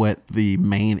 what the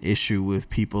main issue with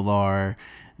people are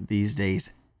these days.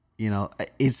 You know,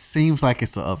 it seems like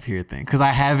it's an up here thing because I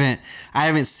haven't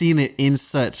seen it in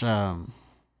such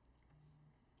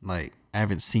like I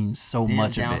haven't seen so Damn,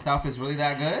 much down of it. south is really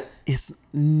that good?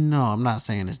 I'm not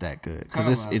saying it's that good because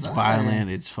it's Come on,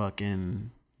 violent. It's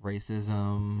fucking.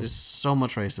 Racism. There's so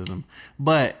much racism,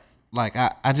 but like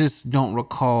I just don't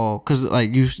recall because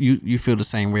like you feel the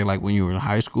same way like when you were in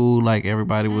high school, like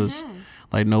everybody was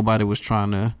like nobody was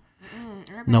trying to,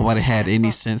 nobody had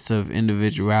any sense of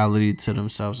individuality to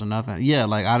themselves or nothing. Yeah,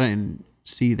 like I didn't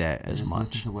see that as Just much.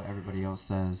 listen to what everybody else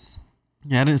says.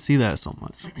 Yeah, I didn't see that so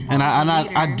much, and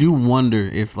I do wonder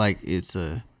if like it's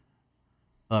a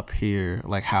up here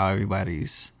like how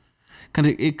everybody's, cause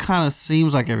it kind of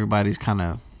seems like everybody's kind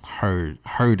of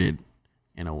herded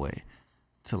in a way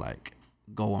to like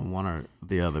go on one or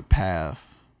the other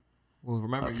path. Well,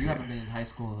 remember, you haven't been in high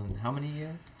school in how many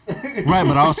years? Right,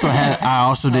 but I also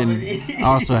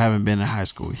haven't been in high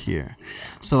school here.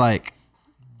 So like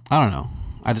I don't know.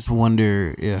 I just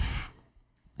wonder if,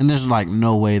 and there's like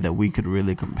no way that we could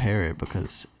really compare it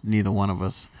because neither one of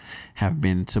us have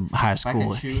been to high If I could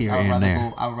school choose, here I and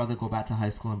there. would rather go back to high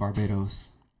school in Barbados.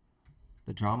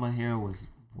 The drama here was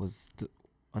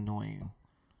annoying.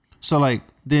 So like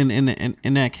then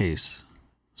in that case,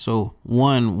 so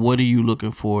one, what are you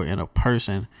looking for in a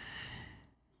person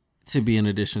to be in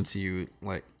addition to you,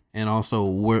 like, and also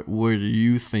where do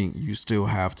you think you still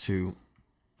have to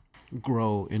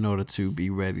grow in order to be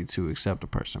ready to accept a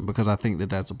person? Because I think that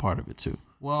that's a part of it too.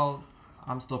 Well,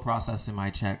 I'm still processing my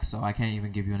check, so I can't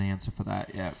even give you an answer for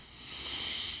that yet.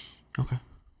 Okay.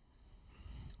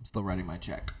 I'm still writing my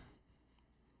check.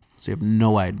 So you have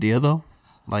no idea though,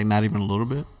 like not even a little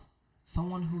bit.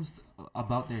 Someone who's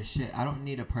about their shit. I don't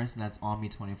need a person that's on me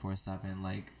 24/7.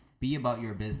 Like, be about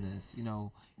your business. You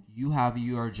know, you have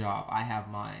your job. I have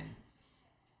mine.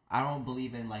 I don't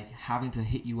believe in like having to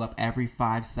hit you up every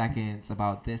 5 seconds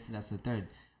about this and that's the third.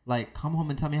 Like, come home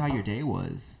and tell me how your day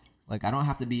was. Like, I don't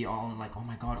have to be all like, oh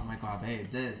my god, babe,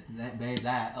 this, that, babe,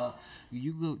 that.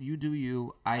 You do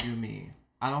you, I do me.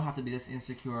 I don't have to be this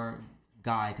insecure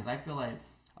guy because I feel like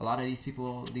a lot of these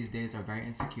people these days are very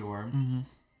insecure,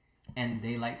 and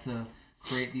they like to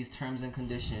create these terms and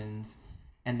conditions,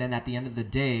 and then at the end of the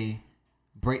day,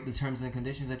 break the terms and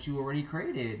conditions that you already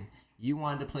created. You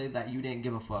wanted to play that you didn't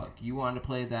give a fuck. You wanted to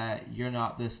play that you're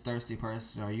not this thirsty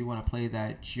person, or you want to play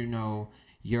that, you know,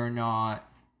 you're not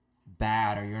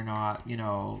bad, or you're not, you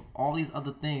know, all these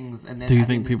other things. And then Do you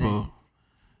think people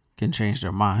can change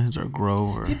their minds or grow?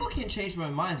 Or people can change their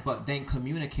minds, but then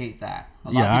communicate that.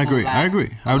 Yeah, I agree. I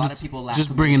agree. I lot was of people lack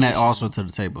just bringing that communication. also to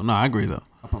the table. No, I agree though.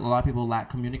 A lot of people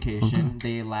lack communication.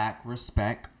 They lack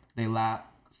respect. They lack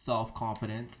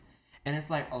self-confidence. And it's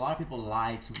like a lot of people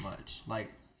lie too much.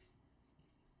 Like,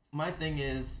 my thing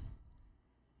is,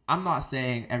 I'm not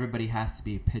saying everybody has to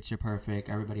be picture perfect,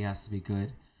 everybody has to be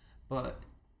good, but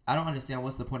I don't understand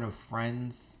what's the point of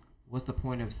friends, what's the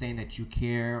point of saying that you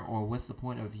care, or what's the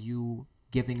point of you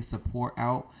giving support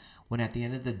out when at the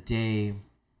end of the day,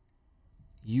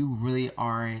 you really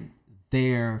aren't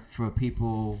there for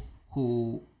people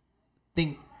who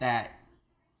think that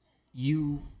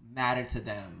you matter to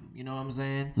them. You know what I'm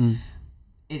saying?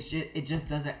 It just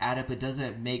doesn't add up. It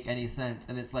doesn't make any sense.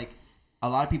 And it's like a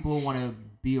lot of people want to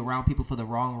be around people for the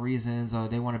wrong reasons, or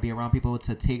they want to be around people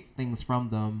to take things from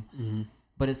them.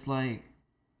 But it's like,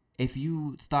 if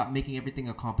you stop making everything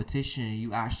a competition,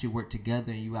 you actually work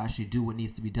together and you actually do what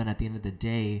needs to be done at the end of the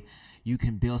day, you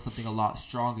can build something a lot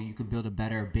stronger. You can build a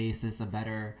better basis, a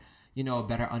better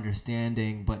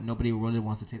understanding, but nobody really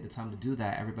wants to take the time to do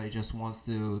that. Everybody just wants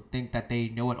to think that they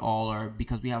know it all, or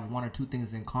because we have one or two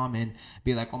things in common,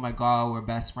 be like, oh my God, we're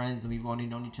best friends and we've only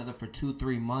known each other for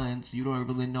 2-3 months. You don't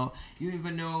really know. You don't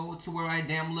even know to where I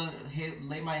damn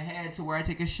lay my head to where I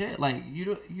take a shit. Like,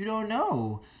 you don't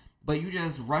know. But you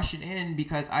just rushing in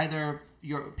because either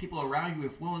your people around you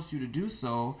influence you to do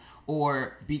so,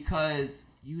 or because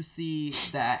you see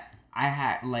that I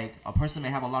had, like, a person may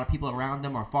have a lot of people around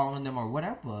them or following them or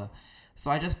whatever. So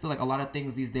I just feel like a lot of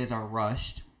things these days are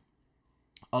rushed.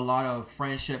 A lot of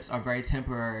friendships are very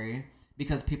temporary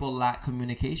because people lack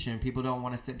communication. People don't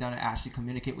want to sit down and actually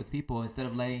communicate with people. Instead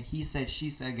of letting he said,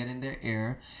 she said get in their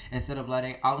ear, instead of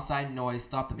letting outside noise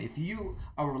stop them. If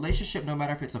a relationship, no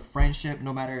matter if it's a friendship,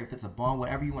 no matter if it's a bond,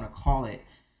 whatever you want to call it,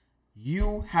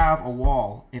 you have a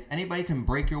wall. If anybody can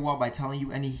break your wall by telling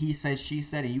you any he said, she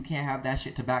said, and you can't have that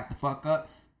shit to back the fuck up, what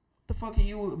the fuck are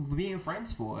you being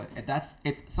friends for?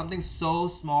 If something so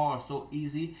small or so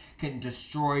easy can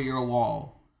destroy your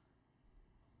wall,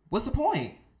 what's the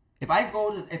point?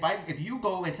 If you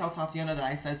go and tell Tatiana that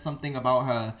I said something about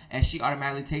her and she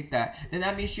automatically take that, then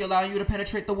that means she allowing you to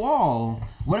penetrate the wall.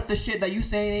 What if the shit that you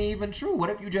saying ain't even true?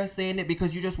 What if you just saying it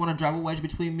because you just want to drive a wedge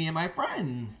between me and my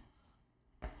friend?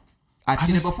 I've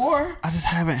seen it before. I just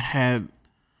haven't had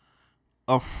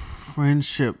a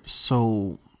friendship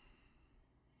so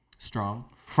strong,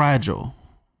 fragile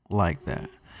like that.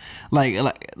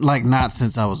 Like not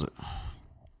since I was a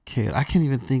kid. I can't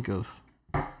even think of.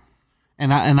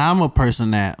 And I'm a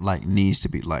person that like needs to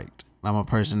be liked. I'm a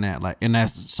person that like, and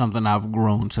that's something I've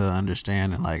grown to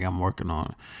understand and like I'm working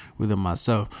on within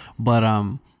myself. But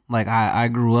like I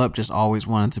grew up just always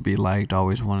wanting to be liked,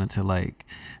 always wanted to like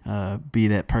be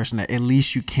that person that at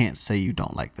least you can't say you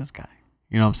don't like this guy.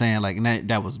 You know what I'm saying? Like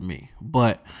that was me.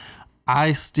 But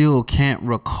I still can't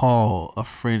recall a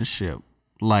friendship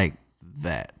like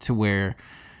that to where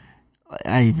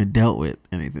I even dealt with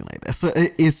anything like that. So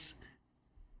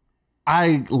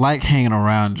I like hanging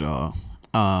around y'all.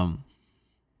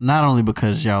 Not only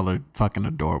because y'all are fucking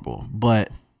adorable,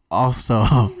 but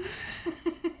also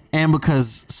and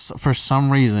because for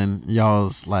some reason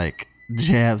y'all's like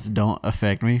jabs don't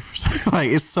affect me.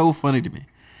 Like it's so funny to me.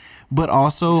 But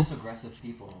also aggressive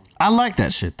people. I like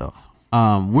that shit though.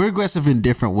 We're aggressive in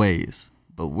different ways,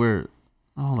 but we're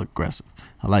all aggressive.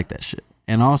 I like that shit.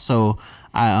 And also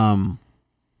but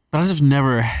I just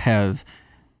never have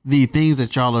the things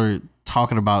that y'all are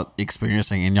talking about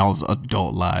experiencing in y'all's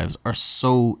adult lives are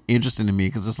so interesting to me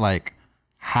because it's like,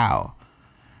 how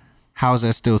is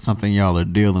that still something y'all are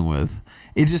dealing with?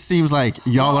 It just seems like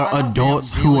y'all are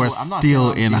adults who are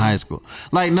still in high school.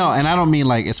 Like, no, and I don't mean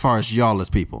like as far as y'all as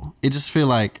people. It just feel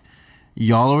like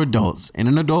y'all are adults in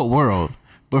an adult world,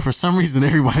 but for some reason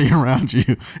everybody around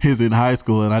you is in high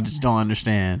school, and I just don't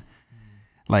understand.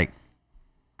 Like,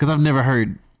 because I've never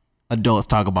heard adults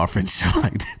talk about friendship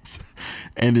like this,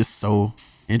 and it's so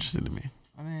interesting to me.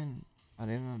 I mean, at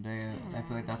the end of the day, I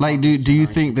feel like that's like, do you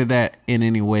think that in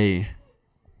any way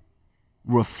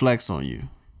reflects on you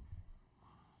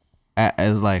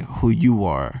as like who you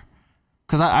are?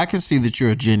 Because I can see that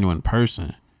you're a genuine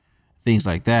person, things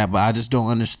like that, but I just don't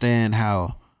understand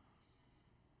how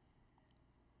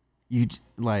you,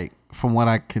 like, from what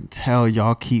I can tell,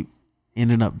 y'all keep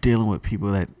ending up dealing with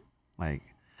people that like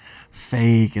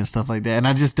fake and stuff like that, and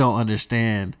I just don't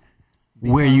understand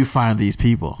where you find these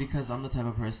people. Because I'm the type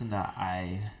of person that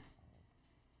I'm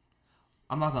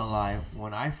not gonna lie,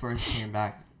 when I first came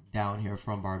back down here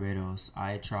from Barbados,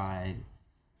 I tried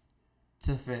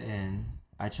to fit in.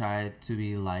 I tried to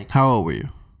be liked. How old were you?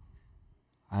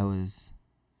 I was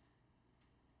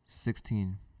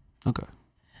 16. Okay.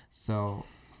 So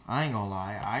I ain't gonna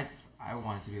lie, I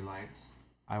wanted to be liked.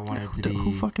 I wanted to be.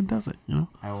 Who fucking does it? You know.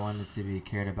 I wanted to be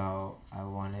cared about. I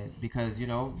wanted, because you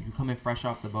know, you come in fresh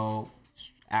off the boat,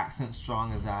 accent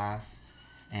strong as ass,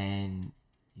 and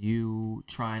you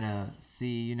trying to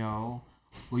see, you know,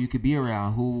 who you could be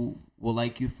around, who will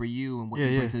like you for you, and what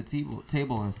you bring to the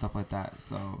table and stuff like that.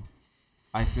 So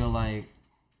I feel like,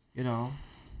 you know,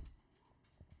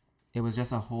 it was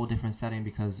just a whole different setting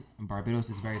because Barbados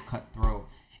is very cutthroat.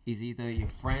 It's either you're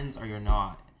friends or you're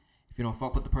not. If you don't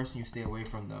fuck with the person, you stay away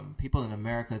from them. People in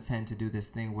America tend to do this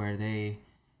thing where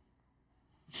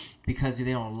because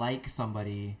they don't like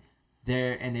somebody,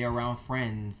 they're around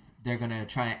friends, they're gonna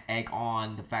try to egg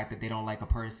on the fact that they don't like a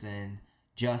person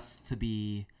just to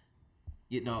be,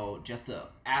 you know, just to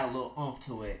add a little oomph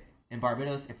to it. In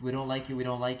Barbados, if we don't like you, we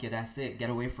don't like you. That's it. Get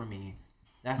away from me.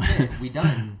 That's it. We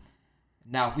done.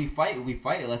 Now, if we fight, we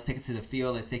fight. Let's take it to the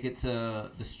field. Let's take it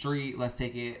to the street. Let's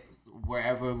take it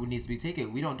wherever it needs to be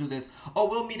taken. We don't do this. Oh,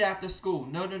 we'll meet after school.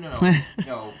 No. No.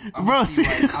 I'm Bro, gonna see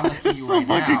you so right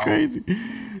fucking now. crazy.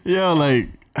 Yo, like,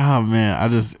 oh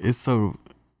man,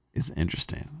 it's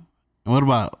interesting. And what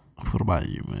about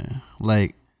you, man?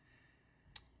 Like,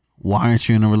 why aren't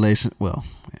you in a relation? Well,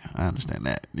 yeah, I understand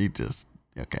that. You just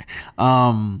okay.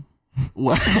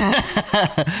 What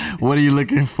what are you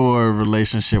looking for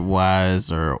relationship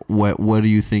wise, or what do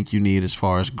you think you need as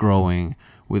far as growing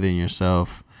within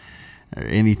yourself or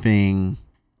anything?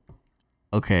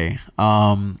 Okay.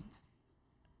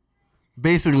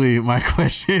 Basically my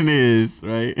question is,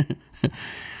 right?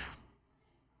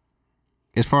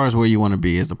 As far as where you want to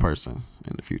be as a person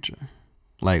in the future,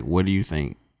 like, what do you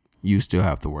think you still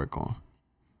have to work on?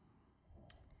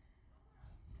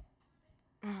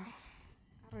 I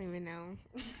don't even know.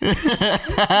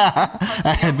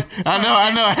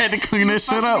 I know. I had to clean this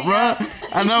shit up, bro.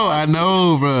 I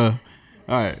know, bro.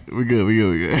 All right, we good.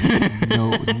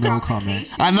 No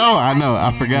comment. I know.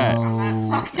 I forgot.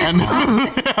 I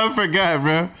know. I forgot,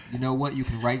 bro. You know what? You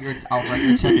can I'll write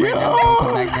your check right now and I'll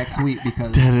come back next week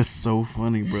because That is so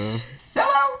funny, bro. sell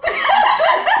out.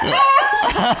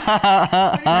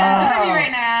 Right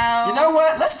now. You know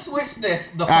what? Let's switch this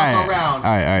the fuck around.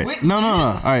 All right. No.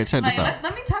 All right, check this out.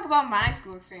 Let me talk about my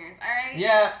school experience. All right.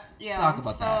 Yeah. Talk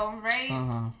about that. So right.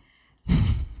 Uh-huh.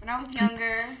 When I was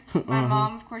younger, my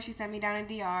mom, of course, she sent me down to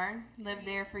DR. Lived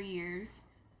there for years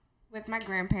with my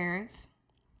grandparents.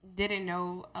 Didn't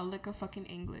know a lick of fucking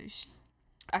English.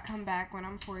 I come back when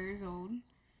I'm 4 years old,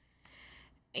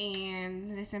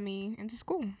 and they sent me into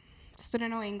school. Still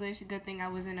didn't know English. Good thing I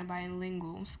was in a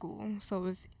bilingual school, so it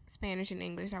was Spanish and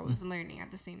English I was learning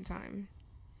at the same time.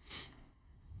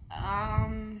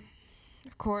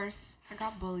 Of course, I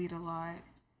got bullied a lot.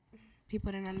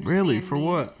 People didn't understand Really? For me.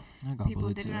 what? People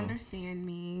didn't understand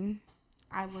me.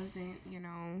 I wasn't,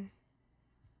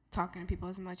 talking to people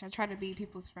as much. I tried to be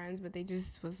people's friends, but they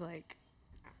just was like,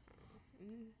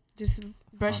 just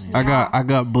brushed me off. I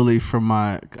got bullied for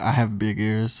I have big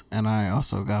ears, and I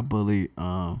also got bullied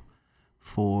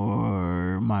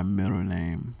for my middle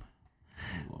name.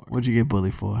 What'd you get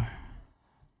bullied for?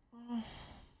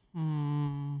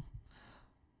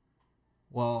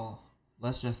 Well,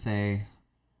 let's just say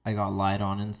I got lied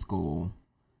on in school,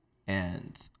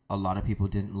 and a lot of people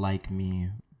didn't like me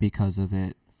because of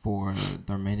it for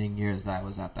the remaining years that I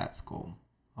was at that school.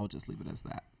 I'll just leave it as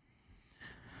that.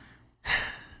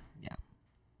 Yeah.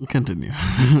 Continue.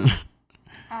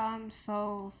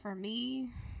 So for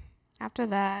me, after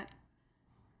that,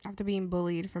 after being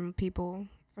bullied from people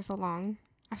for so long,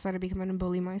 I started becoming a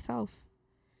bully myself.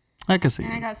 I can see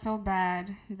And it. I got so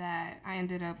bad that I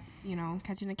ended up,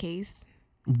 catching a case.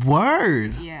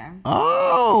 Word. Yeah. For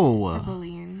Oh.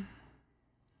 bullying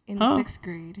in Huh? 6th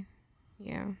grade.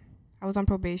 Yeah. I was on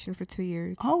probation for 2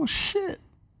 years. Oh shit.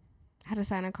 I had to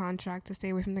sign a contract to stay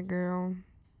away from the girl.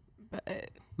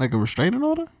 But Like a restraining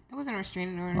order? it wasn't a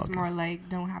restraining order. It's Okay. more like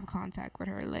don't have contact with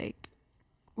her. Like,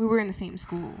 we were in the same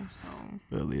school, so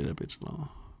Better leave that bitch alone.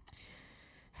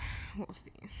 we'll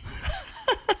see.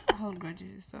 I hold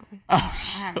grudges, so I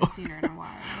haven't seen her in a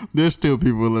while. There's still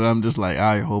people that I'm just like,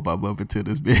 I hope I bump into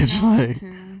this bitch.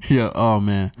 Like, yeah. Oh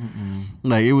man.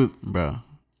 Like it was, bro.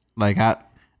 Like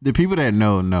the people that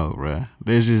know, bro.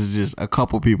 There's just a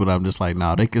couple people that I'm just like,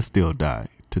 nah, they could still die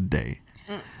today.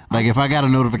 Like if I got a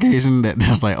notification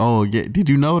that's like, oh yeah, did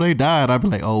you know they died? I'd be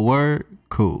like, oh word,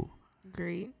 cool.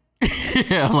 Great.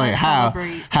 Yeah, like how?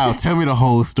 Celebrate. Tell me the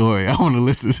whole story. I want to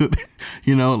listen to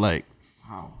that. Like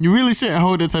Wow. you really shouldn't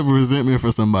hold that type of resentment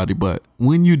for somebody, but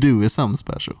when you do, it's something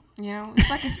special. It's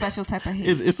like a special type of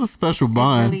hate. It's a special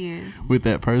bond It really is. with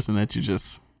that person that you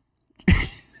just.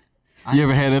 You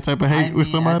ever had that type of hate with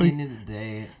somebody? At the end of the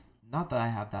day, not that I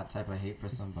have that type of hate for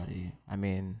somebody. I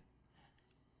mean,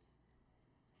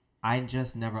 I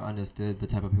just never understood the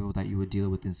type of people that you would deal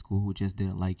with in school who just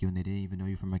didn't like you and they didn't even know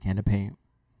you from a can of paint.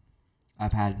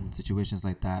 I've had situations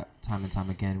like that time and time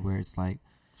again where it's like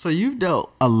So you've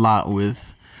dealt a lot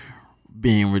with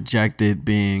being rejected,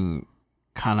 being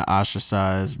kind of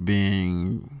ostracized,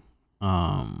 being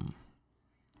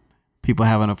people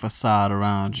having a facade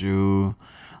around you.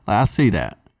 Like, I see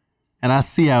that. And I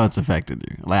see how it's affected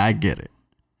you. Like, I get it.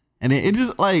 And it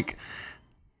just like,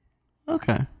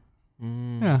 okay.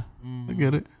 Yeah, I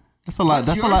get it. That's a lot.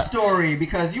 That's a your lot. story,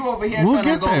 because you over here We'll trying to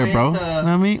get go there, bro. into... You know what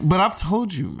I mean? But I've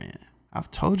told you, man.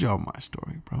 I've told y'all my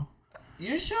story, bro.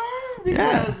 You sure?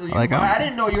 Because Yeah, like, I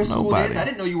didn't know your school nobody. days. I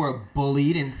didn't know you were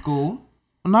bullied in school.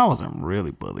 No, I wasn't really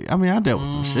bullied. I mean, I dealt with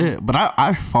some shit, but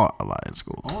I fought a lot in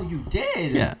school. Oh, you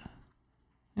did? Yeah.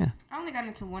 I only got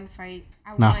into one fight.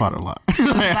 I Fought a lot. by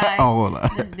A whole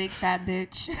lot. this big fat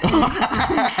bitch.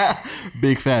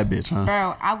 Big fat bitch, huh?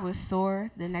 Bro, I was sore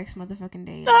the next motherfucking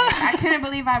day. Like, I couldn't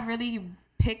believe I really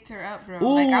picked her up, bro.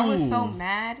 Like, I was so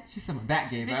mad. She's some back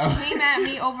gave Bitch out. came at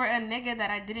me over a nigga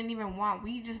that I didn't even want.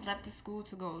 We just left the school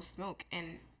to go smoke.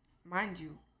 And mind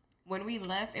you, when we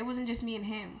left, it wasn't just me and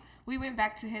him. We went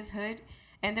back to his hood,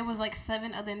 and there was like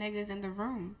 7 other niggas in the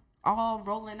room, all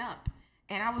rolling up.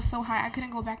 And I was so high, I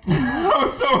couldn't go back to the room. I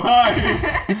was so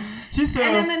high. She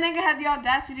said... And then the nigga had the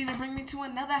audacity to bring me to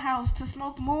another house to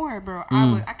smoke more, bro.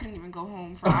 I couldn't even go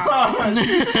home for hours.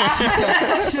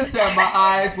 she said my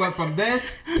eyes went from this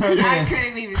to this. I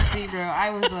couldn't even see, bro.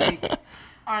 I was like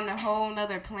on a whole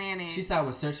nother planet. She said I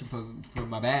was searching for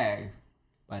my bag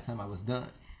by the time I was done.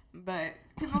 But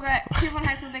people in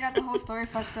high school, they got the whole story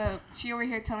fucked up. She over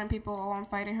here telling people, oh, I'm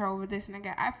fighting her over this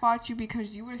nigga. I fought you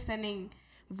because you were sending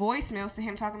voicemails to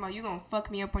him talking about you gonna fuck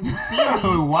me up when you see me. What?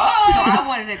 So I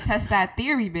wanted to test that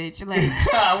theory, bitch. Like,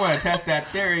 I want to test that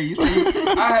theory.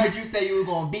 I heard you say you were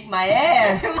gonna beat my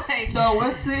ass. like, So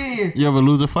we'll see. You ever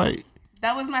lose a fight?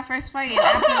 that was my first fight, and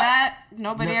after that,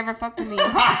 nobody ever fucked with me. So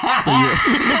you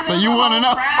want to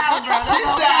know? Proud, bro. She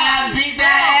said I beat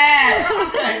that ass.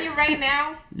 I'm telling you right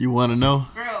now, You want to know?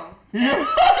 bro. Her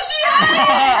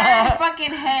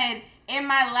fucking head in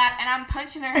my lap, and I'm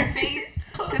punching her in her face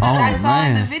because I saw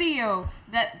in the video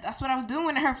that's what I was doing.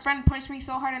 And her friend punched me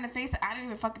so hard in the face that I didn't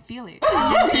even fucking feel it.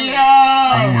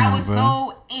 I was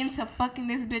so into fucking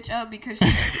this bitch up because she,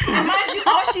 and mind you,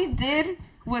 all she did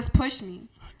was push me.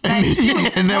 Like,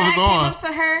 And that was when I on. came up to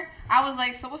her, I was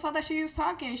like, so what's all that she was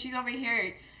talking? She's over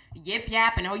here yip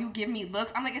yap and you give me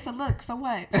looks. I'm like, it's a look. So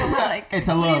what? So what? Like, It's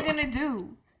a what look. are you gonna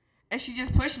do? And she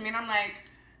just pushed me, and I'm like,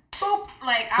 boop.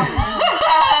 Like,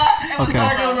 it was Okay.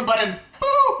 Like it was over. a button.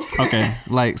 Boop. Okay,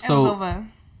 like, It was so, over.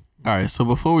 all right, so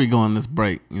before we go on this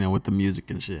break, with the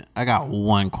music and shit, I got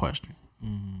one question.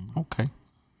 Okay.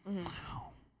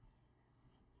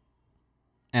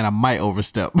 And I might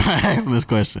overstep by asking this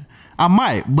question. I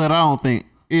might, but I don't think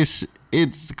it's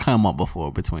come up before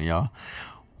between y'all.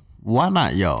 Why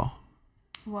not y'all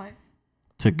What?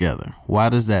 together? Why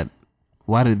did that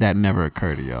never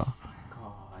occur to y'all?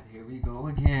 God, here we go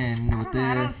again with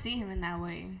I don't this. see him in that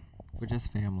way. We're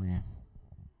just family.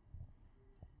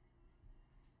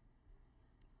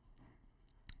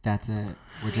 That's it.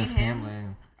 We're Me just and him?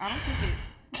 family. I don't think it.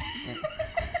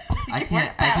 I It can't.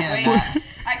 works that way. imagine.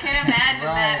 I can't imagine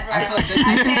that, bro. I feel like that I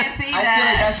can't see I feel like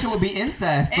that. that shit would be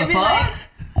incest. It'd The be fuck? like,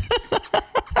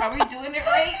 are we doing it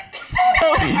right?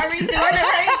 Are we doing it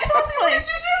right? Don't do what you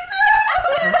just did.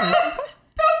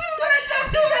 Don't do that. Don't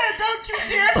do that. Don't you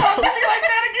dare talk to me like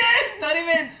that again.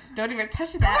 Don't even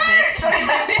touch that, bitch. Don't even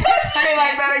touch me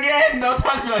like that again. Don't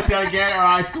touch me like that again, or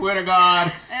I swear to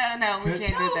God. No, we Good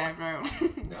can't do joke. that, bro.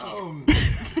 No.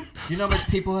 You know how much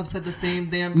people have said the same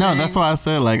damn thing? No, that's why I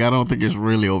said, like, I don't think it's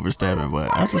really overstepping,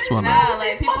 but I just want to. Nah,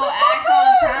 like people ask all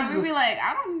the time. We be like,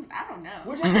 I don't know.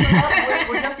 We're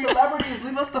just celebrities.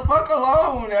 Leave us the fuck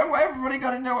alone. Everybody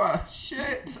gotta know our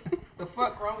shit. The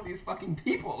fuck wrong with these fucking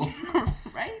people?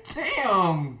 Right?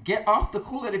 Damn. Get off the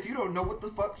Kool-Aid if you don't know what the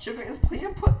fuck sugar is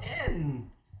being put in.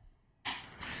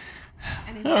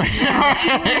 Anyway, What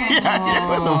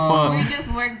the fuck? we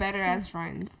just work better as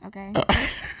friends, okay?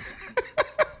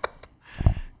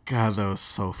 God, that was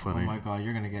so Oh funny. my God,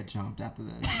 you're gonna get jumped after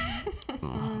this.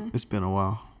 It's been a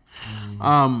while.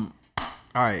 All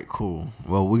right, cool.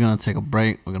 Well, we're gonna take a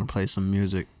break. We're gonna play some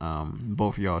music.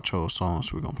 Both of y'all chose songs,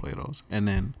 so we're gonna play those, and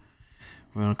then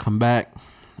we're gonna come back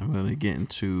and we're gonna get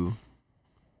into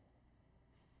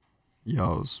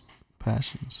y'all's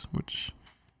passions, which,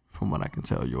 from what I can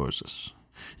tell, yours is.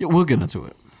 Yeah, we'll get into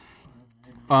it.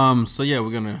 So yeah,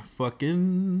 we're gonna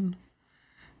fucking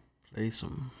play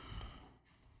some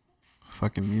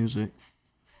fucking music.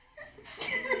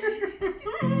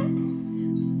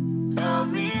 Call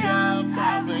me up,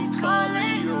 I've been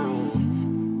calling you.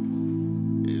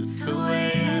 It's 2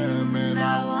 a.m. and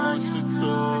I want you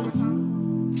to.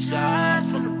 Shots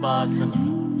from the bartender.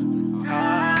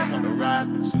 I'm on the ride.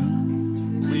 rock with you.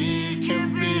 We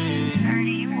can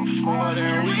be more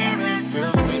than we meant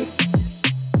to be.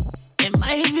 It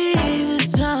might be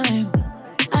this time.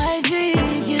 I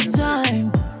think it's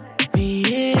time.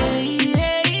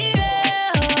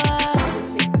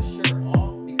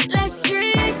 Let's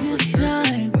drink this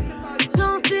time.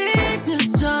 Don't think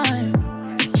this time.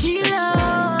 Tequila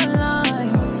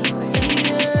online.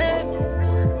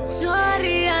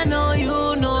 Sorry, I know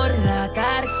you know that I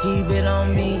gotta keep it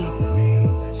on me.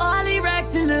 All the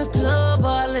racks in the club,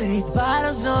 all of these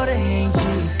bottles know they ain't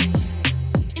cheap.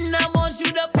 And I want you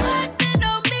to bust it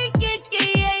on me,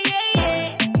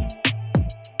 yeah.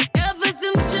 Ever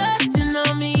some trusting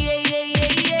on me,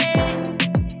 yeah.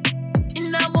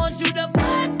 And I want you to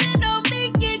bust it on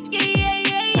me,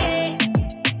 yeah.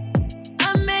 I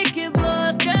make it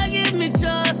buzz, girl, give me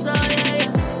trust, oh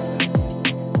yeah.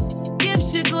 Give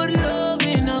she good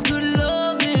loving, a good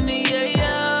loving,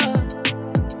 yeah.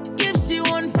 Give she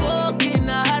one fucking,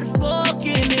 a hot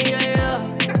fucking, yeah.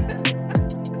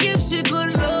 Give she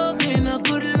good loving, a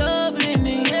good loving,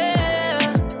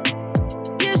 yeah.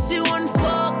 Give she one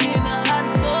fucking, a hot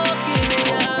fucking,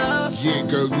 yeah. Yeah,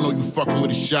 girl, you know you fucking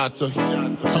with a shotter.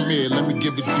 Come here, let me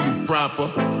give it to you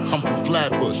proper. I'm from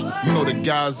Flatbush, you know the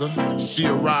Gaza. She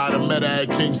a rider, met her at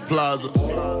King's Plaza.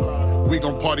 We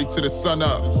gon' party till the sun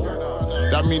up.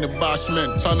 That mean the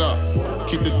Boschman turn up.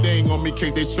 Keep the thing on me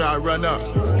case they try to run up.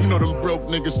 You know them broke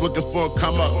niggas looking for a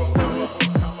come up.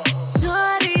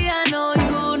 Shorty, I know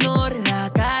you know that I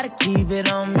gotta keep it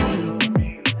on me.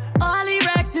 All the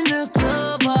racks in the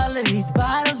club, all of these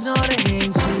bottles know they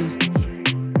ain't cheap.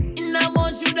 And I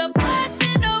want you to bust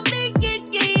it on me,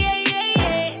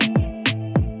 yeah.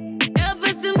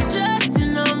 Ever some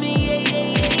trusting on me,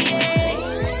 yeah.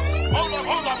 Hold up.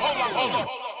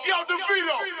 Yo,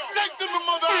 DeVito, take them to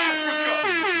Mother Africa.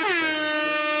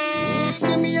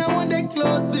 Give me, I want that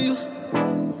close to you.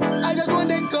 I just want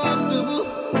that comfortable.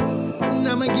 And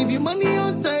I'ma give you money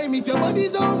on time. If your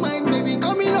body's on mine, baby,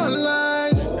 come in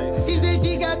online. She said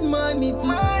she got money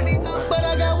too, but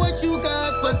I got what you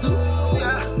got for two.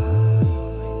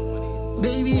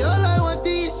 Baby, all I want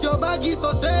is your baggies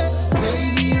for say.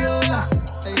 Baby, roller.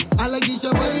 I like this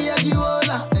your body as you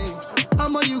roller. How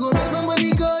much you gon' make my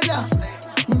money go down?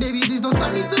 Baby, please don't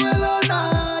turn me to a loner.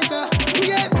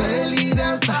 Yeah, belly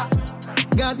dancer.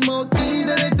 Got more keys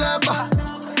than a trapper.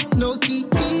 No key,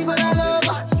 but I love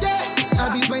her. Yeah, I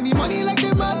be spending money like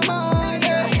a madman.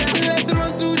 Yeah, let's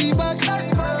run through the back.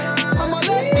 I'ma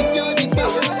let secure the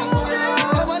back.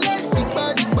 I'ma let the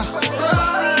back.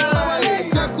 I'ma let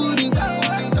Shakuri.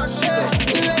 Yeah,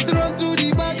 let's run through the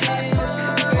back.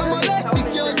 I'ma let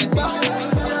secure the back.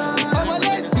 I'ma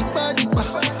let the back.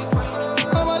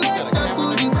 I'ma let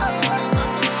Shakuri.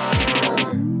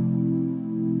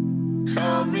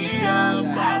 Call me up,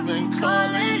 I've been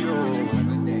calling you.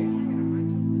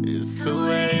 It's 2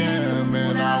 a.m.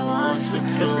 and I want you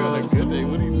to. Good day.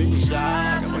 What do you need?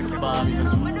 Shot from the bottom.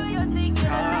 Don't do your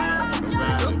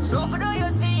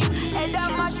thing, and that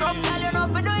mash up, girl, you know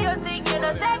for do your thing, you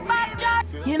know take back shot.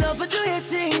 You know for do your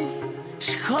thing.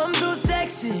 She come too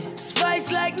sexy,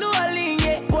 spice like New Orleans,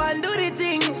 yeah. Go and do the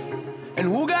thing. And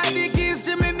who got the keys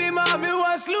to me, be mommy,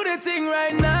 want slew the thing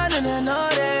right now. And I know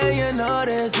that, you know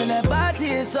this. And that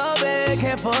body is so big,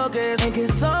 can't focus. And can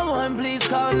someone please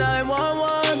call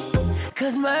 911?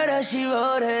 Cause murder, she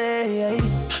wrote it, yeah.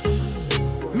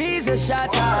 Me's a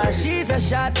shotter, she's a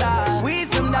shotter. We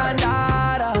some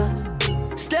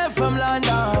dandadas. Step from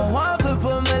London, one for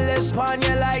put my lips on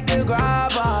you like the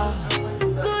grabber.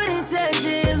 Good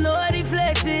intentions, no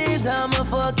deflectors. I'ma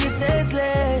fuck you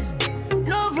senseless.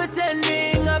 No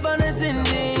pretending up on a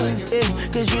singing,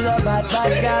 cause you's a bad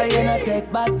girl, you know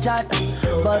take back chat.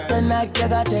 But tonight you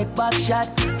gotta take back shot.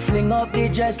 Fling up the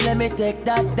dress, let me take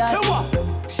that.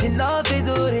 She know fi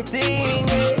do the thing.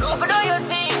 Go for do your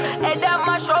thing, and that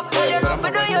mash up, girl, you know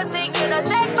for do your thing, you know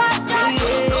take back shot.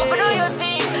 Go for do your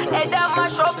thing, and that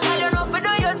mash up, girl, you know for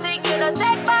do your thing, you know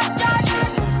take back shot.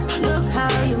 Look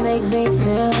how you make me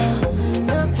feel.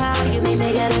 Look how you make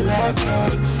me get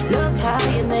aggressive. Look how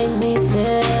you make me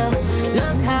feel.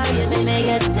 Look how you make me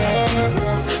get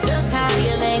senseless. Look how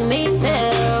you make me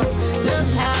feel.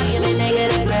 Look how you make me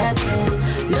get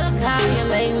aggressive. Look how you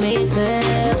make me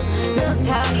feel. Look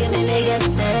how you make me get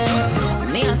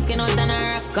senseless. Me a skin out and a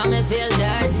rock, come me feel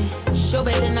dirty. Show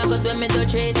better not good when me do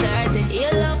 3:30. You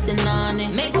love the nanny,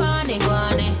 me go on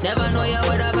it. Never know you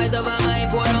would have fight over my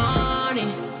poor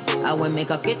honey. I will make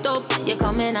a kit up. You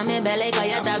come in on me belly, cause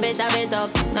you tap it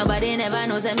up. Nobody never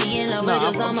knows that me in love with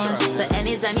you so much. So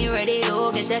anytime you ready,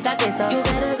 you can take a kiss up. You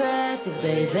get aggressive,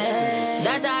 baby.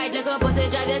 That tight little pussy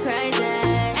drive you crazy.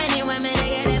 Anyway, me they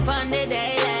get it on the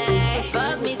daily.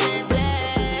 Fuck me senseless.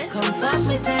 knock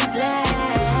me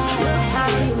senseless. Look how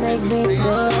you make me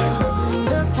feel.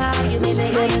 Look how you make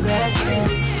me get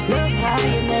aggressive. Look how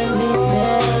you make me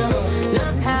feel.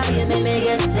 Look how you make me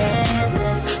get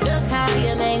senseless. Look how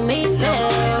you make me feel.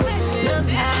 Look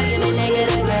how you make me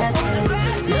get aggressive.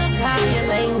 Look how you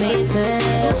make me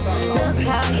feel. Look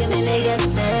how you make me get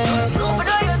senseless. Don't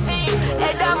do your thing,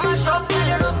 head down mash up, girl.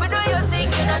 You know fi do your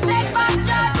thing, you know take back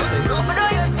charge. Don't fi do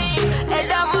your thing, head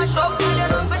down mash up, girl. You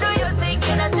know fi do your thing,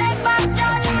 you know take back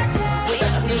charge. We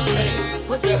are sneaking,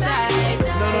 pussy tight,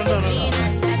 pussy clean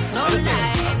and that's no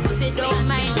lie. Pussy don't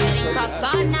mind getting cock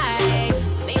all night.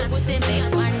 Pussy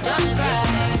make one just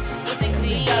right. Pussy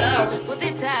clean,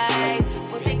 pussy tight,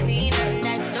 pussy clean and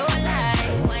that's no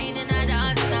lie. Wine in a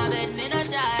dance in a bed, me no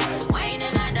shy. Wine in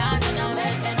a dance in a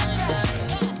bed, me no shy.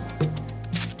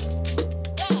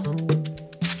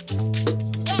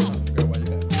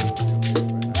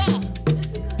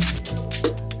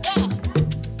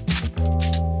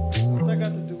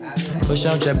 Push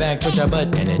out your back, put your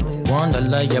butt in it. Wanna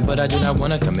love you, but I do not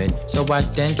wanna commit. So I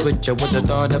dance with you with the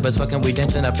thought of us fucking. We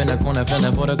dancing up in the corner,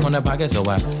 feeling for the corner pocket. So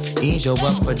I ease you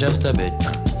up for just a bit.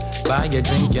 Buy your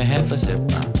drink, you have a sip.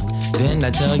 Then I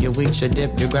tell you we should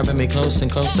dip. You're grabbing me close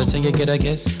and closer till you get a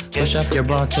kiss. Push up your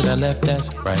bra to the left,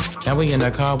 that's right. Now we in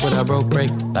the car with a broke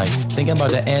brake light. Thinking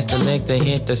about the ass, the leg, the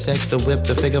hit, the sex, the whip,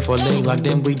 the figure for leg. Like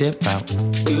then we dip out.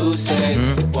 You say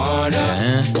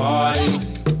wanna party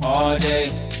all day.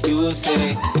 You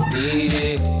say need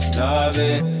it, love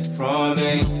it from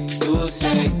me. You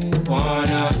say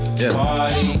wanna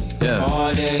party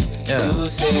all day. You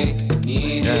say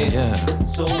need it.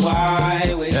 So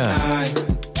why waste time?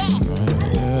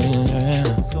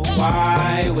 So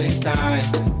why waste time?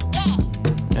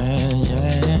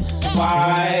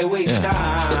 Why waste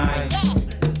time?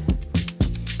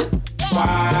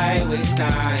 Why waste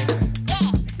time?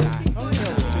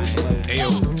 Ayo,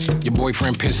 your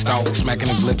boyfriend pissed off, smacking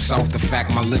his lips off. The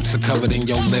fact my lips are covered in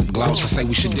your lip gloss. I say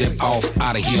we should dip off,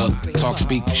 out of here. Talk,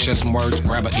 speak, share some words,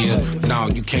 grab a ear. No,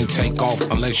 you can't take off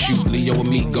unless you Leo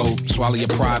amigo. Swallow your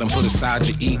pride and put aside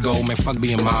your ego. Man, fuck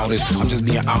being modest, I'm just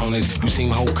being honest. You seem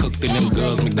whole cooked in them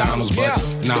girls, McDonald's, but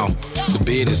no, the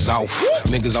bid is off.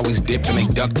 Niggas always dip and they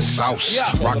duck the sauce.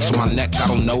 Rocks on my neck, I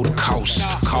don't know the cost.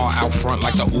 Car out front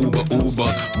like the Uber.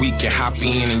 We can hop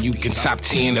in and you can top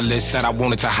 10 the list that I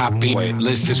wanted to hop in.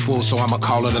 List is full, so I'ma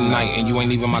call it a night. And you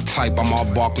ain't even my type, I'm all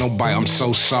bark, no bite, I'm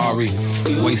so sorry.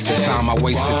 Wasted time, I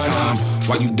wasted time.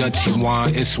 While you dirty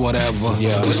wine, it's whatever.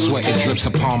 The sweat, it drips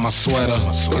upon my sweater.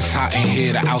 It's hot in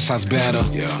here, the outside's better.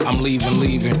 I'm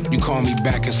leaving. You call me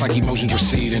back, it's like emotions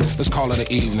receding. Let's call it an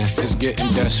evening, it's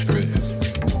getting desperate.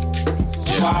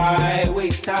 Why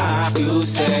waste time? You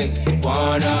say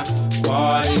wanna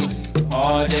party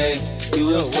all day.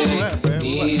 You say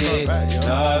need it,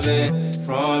 love it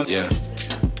from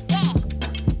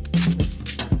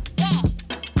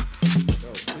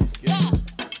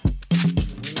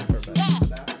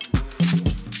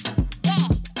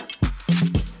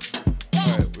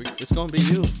Alright, it's gonna be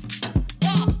you.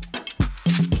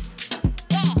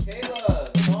 Kayla,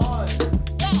 come on.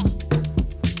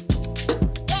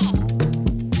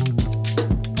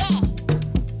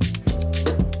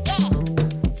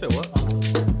 Say what?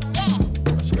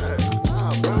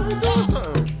 Bro, we doing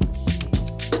something.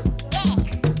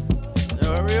 Yo,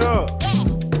 hurry up.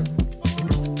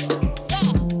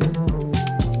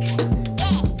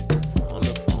 On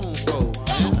the phone, folks,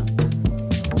 man.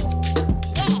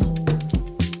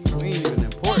 We ain't even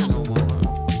important no more,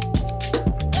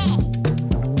 huh?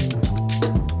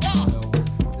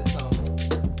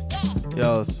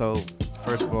 Yo, so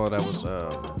first of all, that was the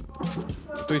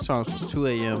 3 songs was 2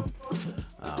 a.m.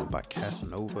 By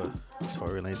Casanova,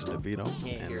 Tory Lanez, and DeVito.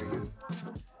 Can't hear you.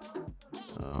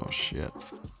 Oh shit!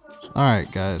 All right,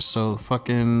 guys. So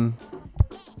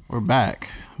we're back.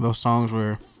 Those songs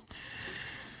were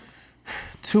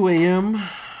 2 a.m.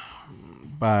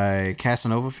 by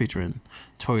Casanova featuring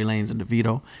Tory Lanez and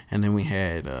DeVito, and then we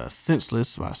had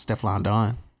Senseless by Stefflon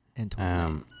Don and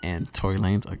Tory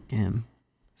Lanez again.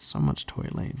 So much Tory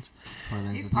Lanez.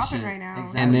 He's popping right now.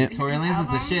 Exactly. And then, Tory Lanez is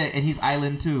the shit, and he's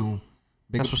Island too.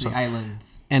 Big That's up what's the up.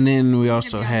 Islands. And then we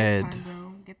also had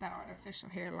Get that artificial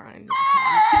hairline.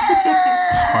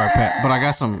 Hard Pat, but I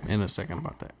got some in a second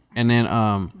about that. And then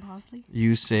Bosley?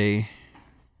 You Say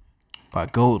by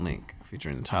Gold Link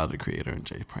featuring Tyler the Creator and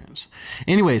Jay Prince.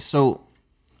 Anyway, so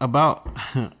about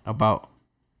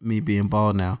me being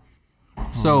bald now.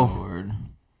 So Lord.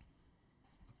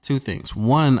 2 things.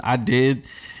 One, I did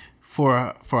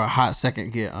for a hot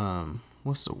second get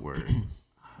what's the word?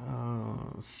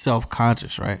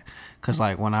 Self-conscious, right? Because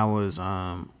like when I was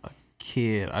a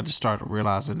kid, I just started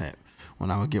realizing that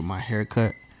when I would get my hair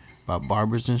cut, by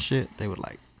barbers and shit, they would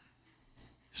like.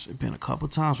 It's been a couple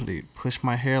times where they push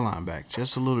my hairline back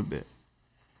just a little bit,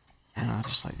 and I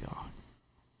just like, yo,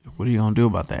 what are you gonna do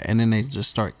about that? And then they just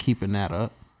start keeping that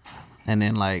up, and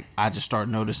then like I just start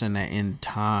noticing that in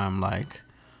time, like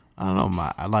I don't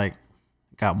know, I like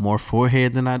got more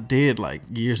forehead than I did like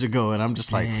years ago, and I'm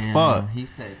just like, fuck. He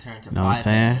said turn to. Know what I'm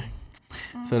saying?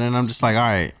 So then I'm just like, all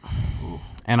right,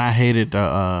 and I hated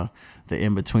the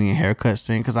in between haircuts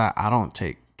thing because I don't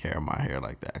take care of my hair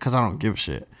like that because I don't give a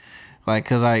shit. Like,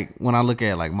 cause like when I look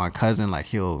at like my cousin, like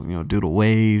he'll do the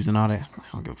waves and all that. I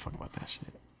don't give a fuck about that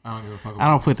shit. I don't give a fuck. I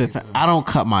don't put that. I don't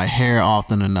cut my hair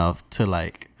often enough to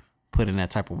like put in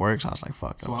that type of work. So I was like,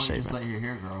 fuck. So why don't you just let your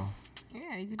hair grow?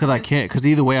 Yeah, you could. Cause I can't. Cause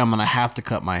either way, I'm gonna have to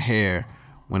cut my hair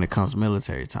when it comes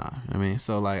military time. I mean,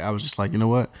 so like I was just like, you know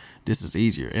what, this is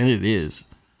easier, and it is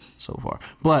so far.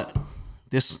 But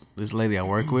this lady I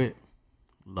work with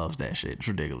loves that shit. It's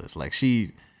ridiculous. Like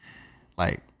she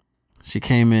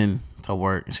came in to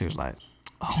work and she was like,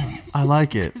 oh, I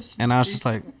like it. And I was just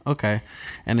like, okay.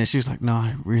 And then she was like, no,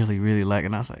 I really, really like it.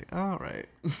 And I was like, all right.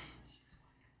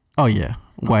 Oh, yeah.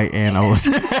 White and old.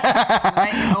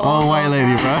 Old white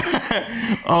lady, bro.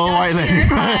 Old white lady,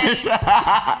 bro.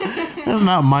 That's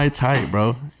not my type,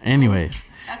 bro. Anyways.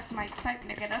 That's my type,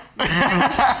 nigga. That's my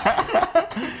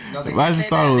type. I just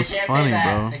thought it was funny,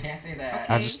 bro. They can't say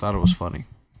that. I just thought it was funny.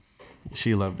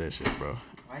 She loved that shit, bro.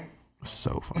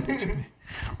 So funny to me.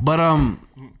 But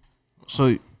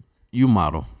so you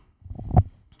model,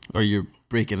 or you're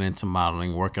breaking into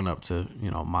modeling, working up to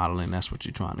modeling. That's what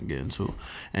you're trying to get into,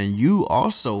 and you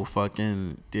also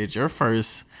fucking did your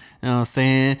first, you know what I'm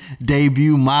saying,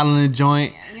 debut modeling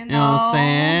joint. You know what I'm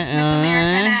saying? Miss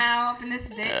America now up in this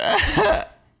bitch.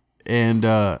 And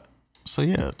so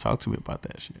yeah, talk to me about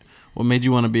that shit. What made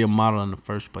you want to be a model in the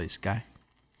first place, guy?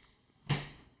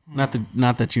 Not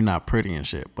that you're not pretty and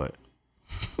shit, but.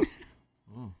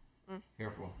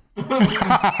 Careful.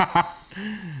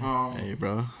 Hey,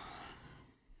 bro.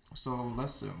 So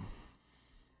let's see.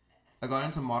 I got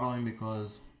into modeling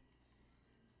because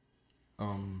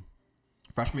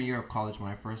freshman year of college,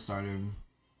 when I first started,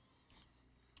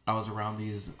 I was around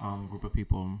these group of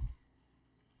people,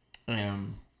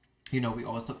 and we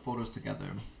always took photos together.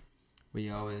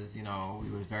 We always, we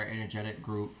was a very energetic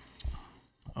group.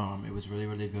 It was really,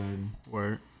 really good.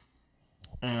 Word.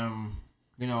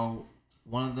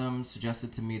 One of them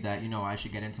suggested to me that, I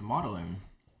should get into modeling.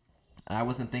 And I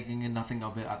wasn't thinking nothing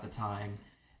of it at the time.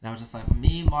 And I was just like,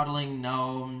 me modeling,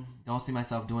 no, don't see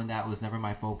myself doing that. It was never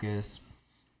my focus.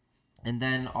 And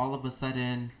then all of a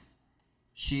sudden,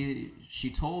 she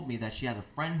told me that she had a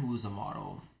friend who was a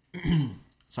model.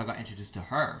 So I got introduced to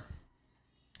her.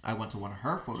 I went to one of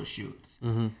her photo shoots.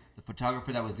 Mm-hmm. The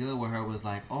photographer that was dealing with her was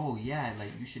like, "Oh yeah, like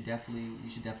you should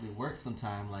definitely work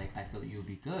sometime. Like I feel like you would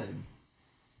be good."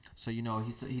 So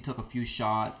he took a few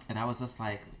shots, and I was just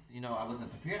like, I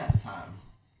wasn't prepared at the time,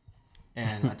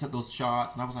 and I took those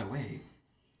shots, and I was like, "Wait,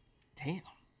 damn,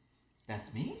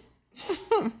 that's me?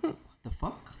 What the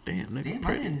fuck? Damn, I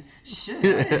didn't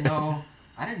know.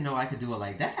 I didn't know I could do it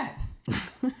like that."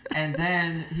 And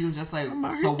then he was just like,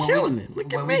 "So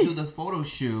when we do the photo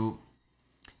shoot,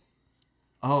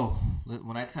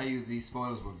 when I tell you these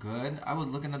photos were good, I was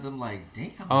looking at them like,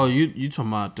 damn." Oh, you talking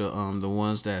about the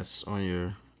ones that's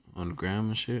on the gram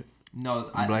and shit? No,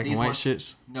 black and white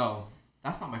shits. No,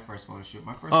 that's not my first photo shoot.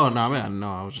 My first. Oh no,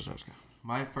 I was just asking.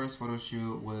 My first photo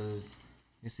shoot was.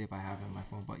 Let's see if I have it on my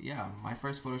phone. But yeah, my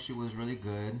first photo shoot was really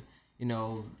good.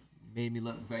 Made me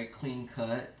look very clean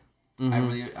cut.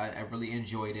 Mm-hmm. I really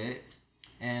enjoyed it,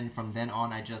 and from then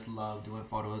on, I just love doing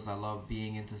photos. I love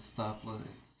being into stuff,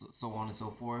 so on and so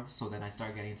forth. So then I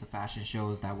started getting into fashion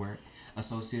shows that were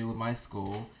associated with my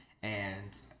school,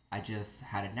 and I just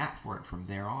had a knack for it from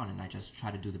there on, and I just try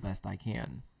to do the best I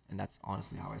can, and that's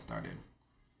honestly how I started.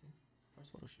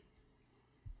 First photo shoot.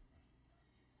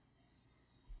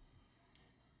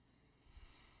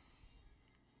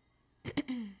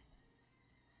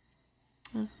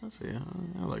 I see.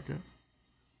 I like it.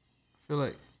 I feel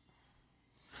like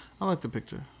I like the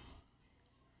picture.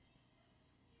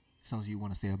 Sounds like you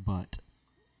want to say a butt.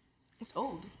 It's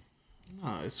old.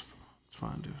 No, it's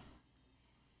fine, dude.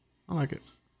 I like it.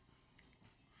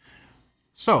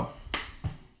 So,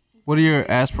 what are your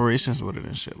aspirations with it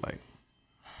and shit like?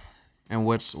 And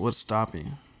what's stopping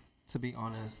you? To be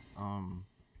honest,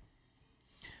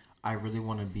 I really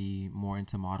want to be more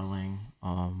into modeling.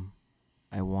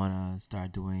 I want to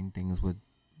start doing things with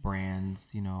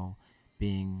brands,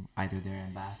 being either their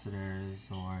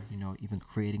ambassadors or, even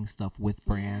creating stuff with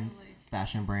brands,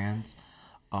 fashion brands.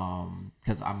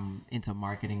 Because I'm into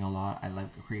marketing a lot. I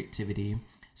like creativity.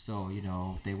 So,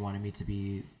 they wanted me to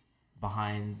be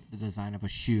behind the design of a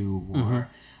shoe or Mm-hmm.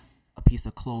 a piece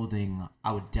of clothing,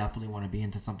 I would definitely want to be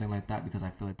into something like that because I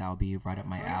feel like that would be right up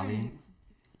my alley.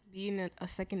 Being a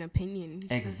second opinion.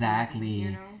 Exactly.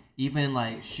 You know? Even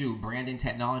like branding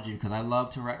technology, because I love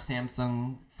to rep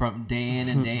Samsung from day in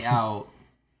and day out.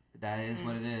 That is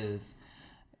what it is.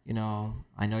 You know,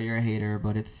 I know you're a hater,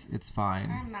 but it's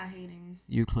fine. I'm not hating.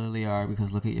 You clearly are,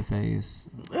 because look at your face.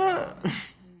 No.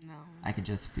 I can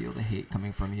just feel the hate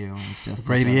coming from you. It's just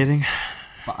Radiating.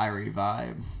 Fiery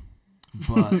vibe.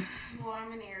 But Well,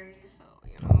 I'm an Aries, so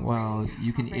you know. well,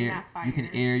 you can bring air that you can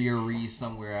fire. air your Reese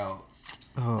somewhere else.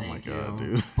 Oh Thank my god, you.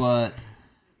 dude. But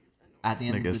at the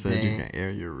end Nigga of the said day, you can air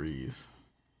your rees.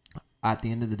 at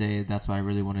the end of the day, that's what I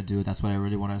really want to do. That's what I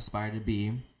really want to aspire to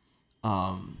be.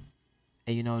 And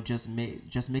you know, just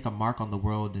make a mark on the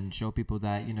world and show people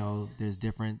that, you know, there's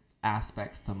different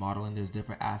aspects to modeling, there's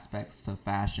different aspects to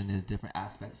fashion, there's different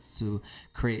aspects to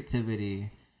creativity,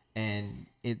 and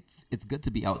it's good to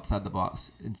be outside the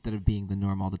box instead of being the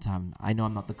norm all the time. I know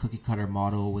I'm not the cookie cutter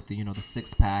model with the, you know, the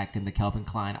 6-pack and the Calvin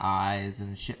Klein eyes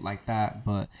and shit like that,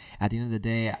 but at the end of the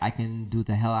day, I can do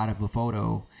the hell out of a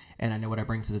photo, and I know what I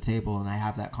bring to the table, and I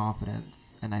have that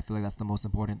confidence, and I feel like that's the most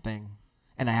important thing.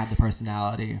 And I have the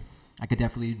personality. I could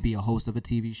definitely be a host of a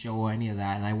TV show or any of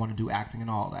that, and I want to do acting and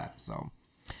all that. So,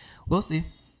 we'll see.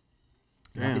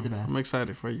 That'll be the best. I'm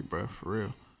excited for you, bro. For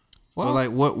real. Well, But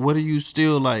like, what do you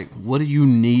still like? What do you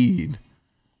need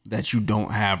that you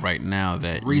don't have right now?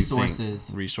 That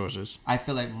resources. Resources. I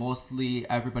feel like mostly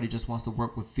everybody just wants to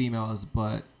work with females,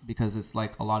 but because it's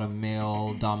like a lot of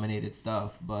male-dominated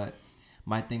stuff. But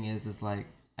my thing is like,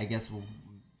 I guess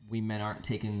we men aren't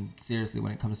taken seriously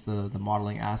when it comes to the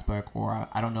modeling aspect, or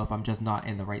I don't know if I'm just not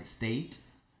in the right state,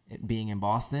 it being in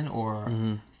Boston or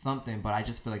something, but I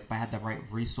just feel like if I had the right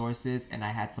resources and I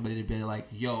had somebody to be like,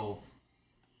 yo,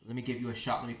 let me give you a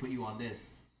shot, let me put you on this,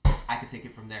 I could take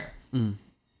it from there.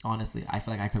 Honestly, I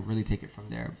feel like I could really take it from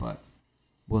there, but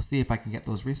we'll see if I can get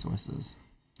those resources.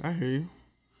 I hear you.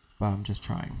 But I'm just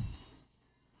trying.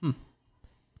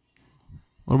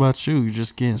 What about you? You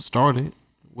just getting started.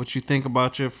 What you think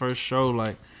about your first show?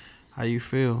 Like, how you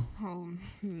feel? Oh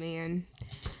man,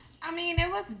 I mean, it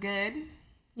was good.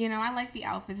 You know, I like the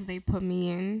outfits they put me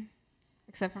in,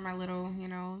 except for my little, you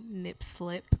know, nip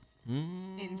slip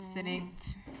incident.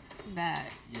 That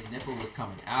your nipple was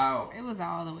coming out. It was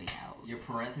all the way out. Your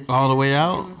parentheses. All the way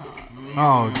out? It was all the way Oh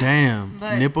out. damn!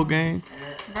 But- Nipple game.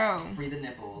 Bro. Free the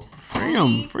nipples. Free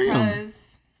 'em.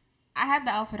 Because I had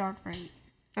the outfit on right,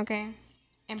 okay?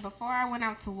 And before I went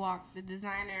out to walk, the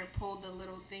designer pulled the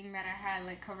little thing that I had,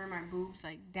 like, cover my boobs,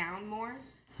 like, down more.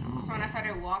 So when I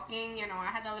started walking, you know, I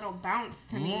had that little bounce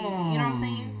to me. You know what I'm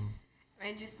saying?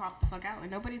 It just popped the fuck out. And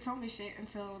nobody told me shit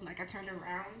until, like, I turned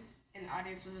around and the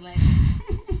audience was like...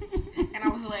 and I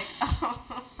was like,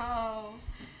 oh.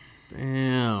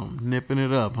 Damn, nipping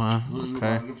it up, huh?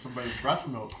 Okay. Give somebody's breast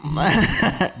milk.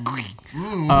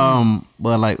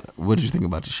 But like, what did you think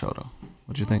about the show though?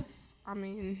 What do you think? I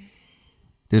mean...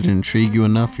 Did it intrigue you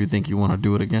enough? You think you want to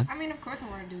do it again? I mean, of course I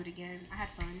want to do it again. I had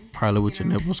fun. Probably with you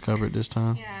your know? nipples covered this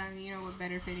time. Yeah, you know, with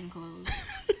better fitting clothes.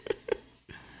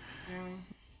 You know?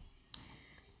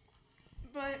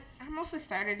 But I mostly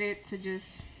started it to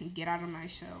just get out of my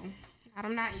show. I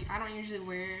don't usually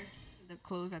wear the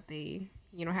clothes that they,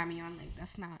 you know, have me on. Like,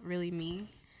 that's not really me.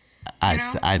 I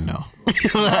know. I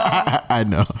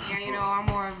know. Yeah, you know, I'm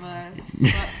more of a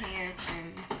sweatpants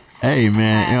and... Hey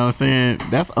man, you know what I'm saying?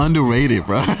 That's underrated,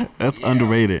 bro. That's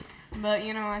underrated. But,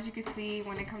 you know, as you can see,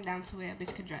 when it comes down to it, a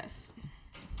bitch could dress.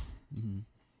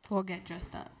 Or get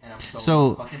dressed up. And I'm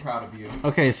So fucking proud of you.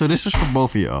 Okay, so this is for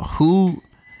both of y'all. Who,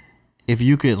 if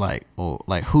you could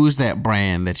who's that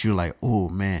brand that you're like, oh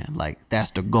man, like that's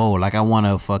the goal. Like I want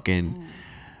to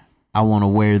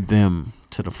wear them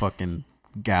to the fucking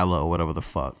gala or whatever the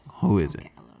fuck. Who is it?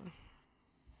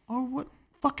 Or what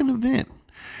fucking event?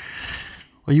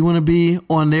 Or you want to be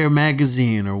on their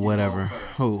magazine or whatever.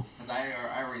 Who? Because I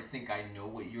already think I know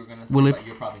what you're going to say, Well, but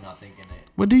you're probably not thinking it.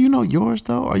 Well, do you know yours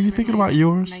though? Are you thinking about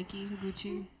yours? Nike,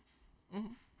 Gucci,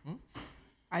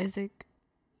 Isaac,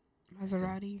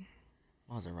 Maserati.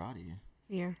 Maserati?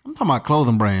 Yeah. I'm talking about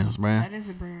clothing brands, man. That is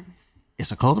a brand.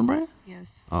 It's a clothing brand?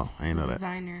 Yes. Oh, I ain't know that.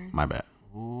 Designer. My bad.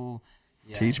 Ooh.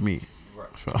 Yeah. Teach me. Right.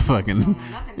 Fucking.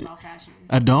 Nothing about fashion.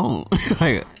 I don't.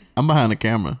 Like, I'm behind the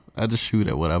camera. I just shoot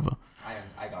at whatever.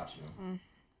 I got you.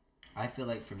 I feel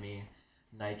like for me,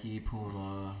 Nike,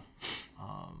 Puma,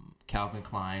 Calvin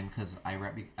Klein, because I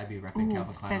be repping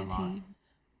Calvin Klein a lot. Fenty.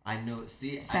 I know.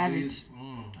 See, Savage.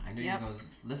 I knew you was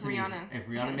listen. Rihanna. If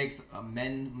Rihanna makes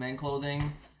men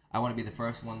clothing, I want to be the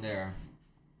first one there.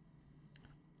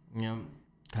 You know,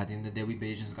 At the end of the day, we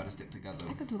Bajans gotta stick together.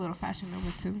 I could do a little Fashion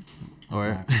Nova too.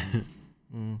 Exactly.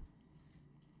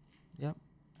 Yep.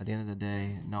 At the end of the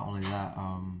day, not only that,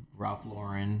 Ralph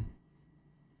Lauren.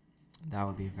 That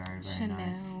would be very, very Chanel.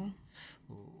 nice.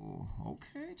 Ooh,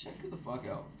 okay, check it the fuck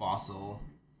out. Fossil.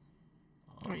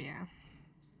 Oh yeah.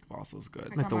 Fossil's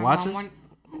good. Like the watches?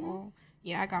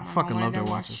 Yeah, I got my I fucking mom love one their of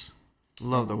their watches.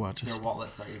 Love their watches. Their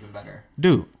wallets are even better.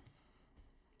 Dude,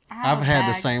 I I've had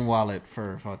the bag. same wallet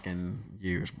for fucking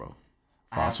years, bro.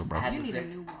 Fossil, bro. I had You the need a same.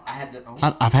 new wallet. I had the.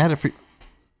 Oh, I've had it for. I've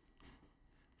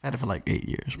had it for like 8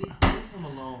 years, bro. leave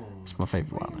him alone. It's my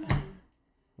favorite wallet.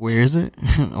 Where is it?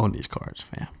 On these cards,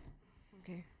 fam.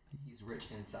 Okay. He's rich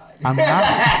inside. I'm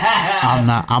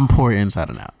not. I'm poor inside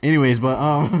and out. Anyways,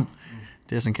 but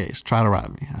just in case, try to rob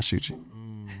me. I'll shoot you.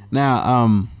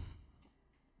 Now,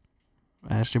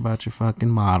 I asked you about your fucking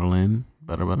modeling,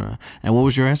 and what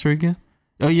was your answer again?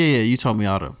 Oh yeah, you told me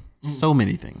all the so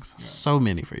many things, so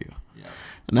many for you.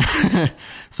 Yeah.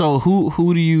 So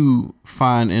who do you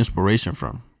find inspiration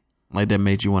from, like that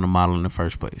made you want to model in the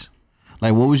first place?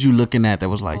 Like, what was you looking at that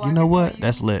was like, you know what,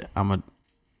 that's lit.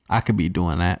 I could be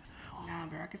doing that. Nah,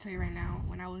 bro, I can tell you right now.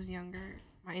 When I was younger,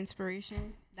 my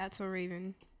inspiration, that's So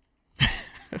Raven.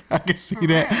 I can see For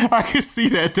that. real. I can see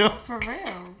that though. For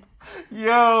real.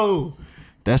 Yo,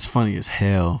 that's funny as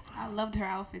hell. I loved her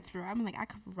outfits, bro. I'm like, I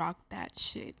could rock that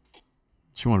shit.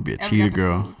 She want to be a Every cheetah episode.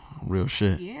 girl, real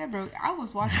shit. Yeah, bro. I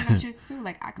was watching them shits too.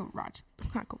 Like, I could rock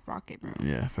it, bro.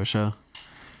 Yeah, for sure.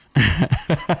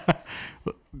 I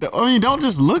mean, don't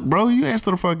just look, bro. You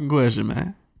answer the fucking question,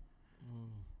 man.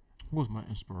 What was my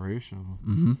inspiration?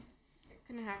 Mm-hmm.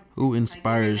 Couldn't have, Who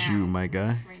inspires like, even you, now, my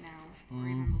guy? Right now, or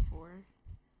even before.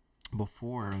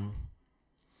 Before,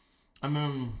 I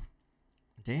mean,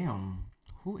 damn,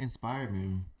 who inspired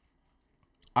me?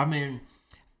 I mean,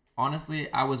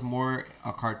 honestly, I was more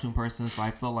a cartoon person, so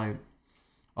I feel like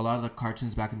a lot of the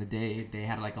cartoons back in the day, they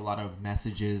had like a lot of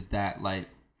messages that like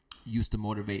used to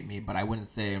motivate me, but I wouldn't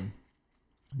say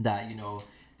that, you know,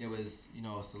 there was, you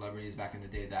know, celebrities back in the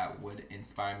day that would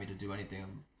inspire me to do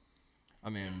anything. I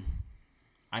mean,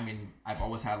 I've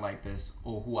always had like this,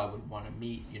 who I would want to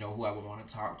meet, you know, who I would want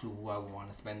to talk to, who I would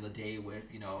want to spend the day with,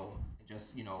 you know,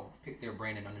 just, you know, pick their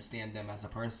brain and understand them as a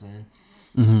person.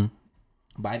 Mm-hmm.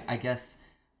 But I guess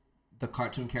the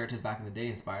cartoon characters back in the day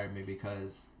inspired me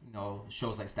because, you know,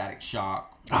 shows like Static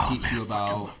Shock will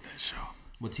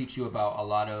teach you about a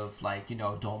lot of like, you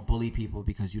know, don't bully people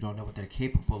because you don't know what they're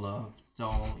capable of.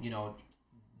 Don't, you know,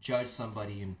 judge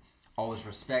somebody and always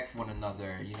respect one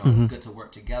another. You know, it's good to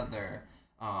work together.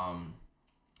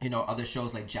 You know, other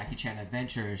shows like Jackie Chan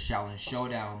Adventures, Shaolin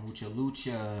Showdown, Mucha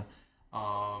Lucha,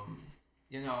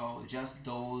 you know, just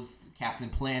those, Captain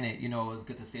Planet, you know, it's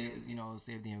good to save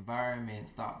the environment,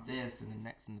 stop this and the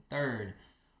next and the third.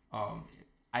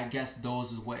 I guess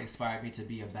those is what inspired me to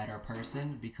be a better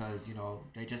person because, you know,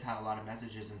 they just had a lot of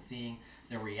messages and seeing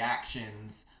the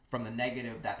reactions from the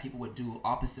negative that people would do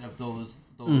opposite of those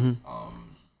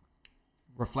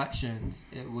reflections.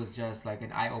 It was just like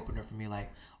an eye opener for me,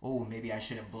 like, oh, maybe I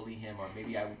shouldn't bully him, or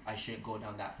maybe I shouldn't go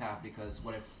down that path because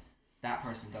what if that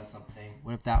person does something?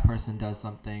 What if that person does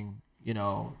something, you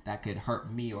know, that could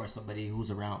hurt me or somebody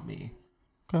who's around me?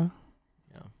 Okay.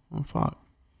 Yeah. Oh, fuck.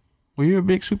 Were you a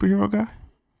big superhero guy?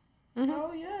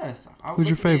 Oh yes. Who's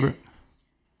your favorite?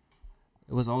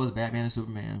 It was always Batman and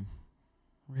Superman.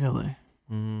 Really?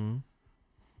 Mm-hmm.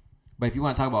 But if you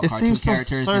want to talk about It cartoon seems so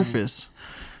characters, surface.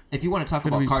 If you want to talk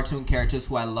about cartoon characters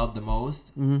who I love the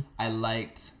most, I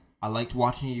liked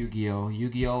watching Yu-Gi-Oh.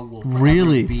 Yu-Gi-Oh will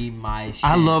forever be my shit.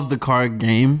 I love the card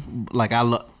game. Like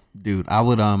dude, I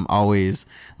would always,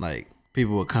 like,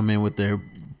 people would come in with their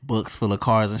books full of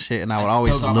cards and shit, and I would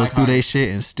always look through their shit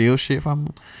and steal shit from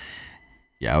them.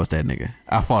 Yeah, I was that nigga.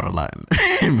 I fought a lot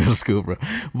in middle school, bro.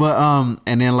 But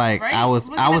and then like Right? I was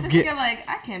getting like,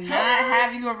 I cannot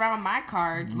have you around my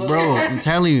cards, bro. I'm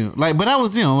telling you, like, but I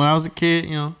was, you know, when I was a kid,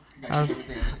 you know, I was a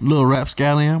little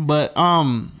rapscallion. But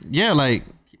yeah, like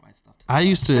I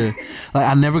used to, like,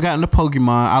 I never got into Pokemon.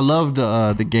 I loved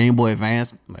the Game Boy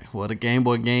Advance, like, the Game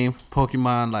Boy game,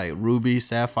 Pokemon, like Ruby,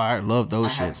 Sapphire. Love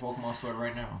those I have shits. Pokemon Sword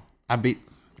right now.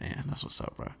 Man, that's what's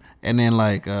up, bro. And then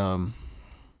like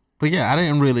but yeah, I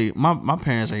didn't really. My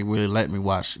parents ain't really let me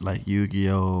watch like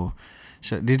Yu-Gi-Oh.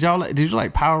 Did you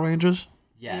like Power Rangers?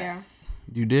 Yes.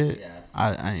 You did? Yes.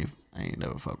 I ain't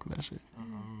never fucked with that shit.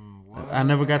 I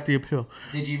never got the appeal.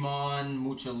 Digimon,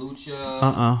 Mucha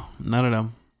Lucha. None of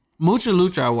them. Mucha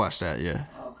Lucha, I watched that. Yeah.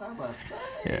 Okay, I'm about to say.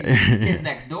 Yeah. Kids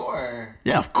Next Door.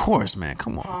 Yeah, of course, man.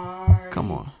 Come on. Party,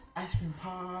 Come on. Ice cream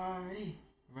party.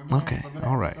 Remember Okay. that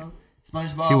All right. episode?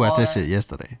 SpongeBob. He watched all that shit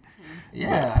yesterday.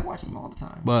 Yeah, I watch them all the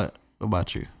time. But what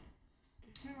about you?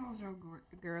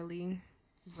 girly.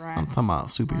 I'm talking about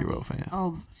superhero fan.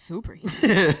 Oh,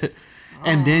 superhero.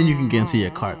 And then you can get into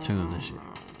your cartoons and shit.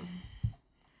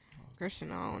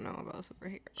 Christian, I don't know about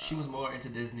superhero. She was more into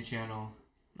Disney Channel.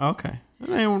 Okay.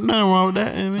 There ain't nothing wrong with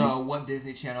that. I mean. So what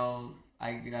Disney Channel,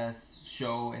 I guess,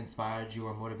 show inspired you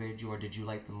or motivated you, or did you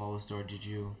like the most, or did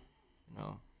you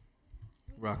know?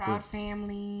 Proud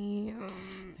Family,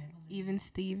 Even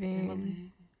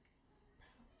Steven.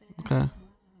 Okay.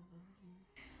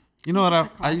 You know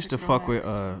what? I used to fuck with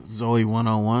Zoe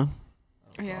 101.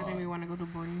 Oh, yeah, that made me want to go to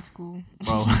boarding school.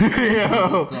 Bro.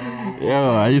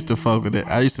 Yo, I used to fuck with it.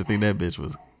 I used to think that bitch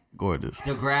was gorgeous.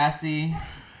 Degrassi.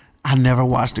 I never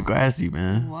watched Degrassi,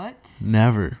 man. What?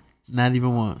 Never. Not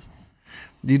even once.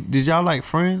 Did y'all like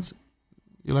Friends?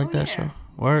 You like that show?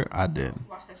 Word? I didn't.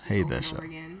 Hate that show.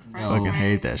 No. Fucking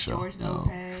hate that show. George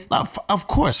Lopez. Of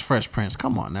course, Fresh Prince.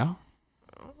 Come on now.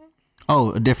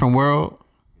 Oh, A Different World?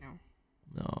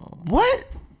 No. What?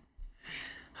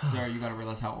 Sir, you gotta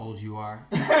realize how old you are.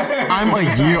 I'm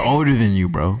a year older than you,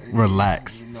 bro.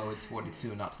 Relax. You know it's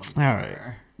 42, not 24. All right,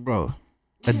 bro.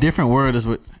 A Different World is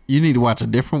what you need to watch. A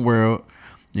Different World.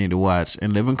 You need to watch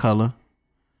And Live in Color.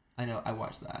 I know. I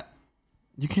watched that.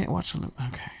 You can't watch them.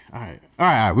 Okay. All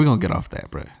right. We're gonna get off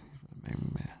that, bro. Make me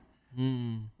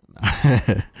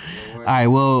mad. All right.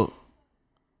 Well,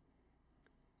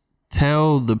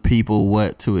 tell the people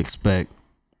what to expect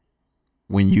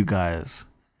when you guys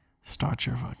start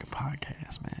your fucking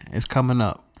podcast, man. It's coming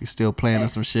up. You're still planning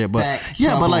some shit, but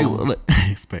yeah, but like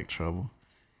expect trouble.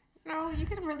 No, you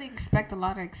can really expect a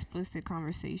lot of explicit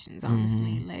conversations,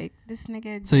 honestly. Like this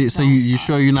nigga. So you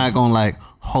sure you're not gonna like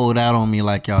hold out on me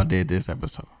like y'all did this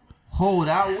episode? Hold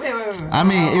out. Wait. I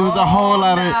mean, it was a whole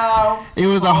lot of. It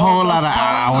was a whole lot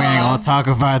of. We ain't gonna talk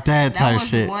about that type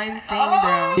shit. One thing,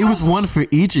 bro. It was one for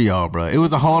each of y'all, bro. It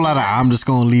was a whole lot of. I'm just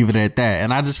gonna leave it at that,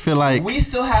 and I just feel like we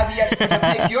still have yet to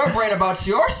pick your brain about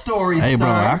your stories. Hey, sir.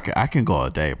 bro, I can go a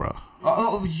day, bro.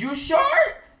 Oh, you sure?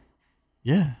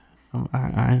 Yeah,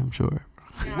 I am sure.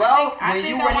 Well, when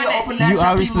you ready to open that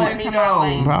chapter, let me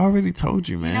know. Bro, I already told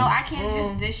you, man. You know, I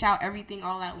can't just dish out everything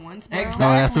all at once, bro. Exactly.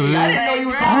 No, that's what it is. I didn't know you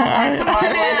was going to my life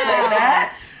like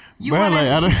that. You bro, wanna, like,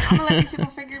 I'm gonna let these people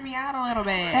figure me out a little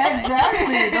bit.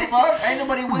 Exactly. The fuck? Ain't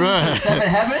nobody waiting for 7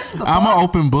 heaven. I'm an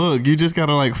open book. You just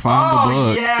gotta like find the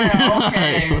book. Yeah,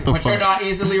 okay. What the But fuck? you're not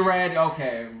easily read.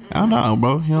 Okay. I don't know,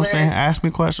 bro. You know what I'm saying? Ask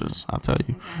me questions. I'll tell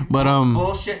you. But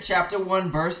Bullshit chapter 1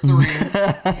 verse 3.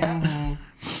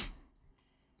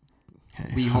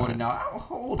 We holding out.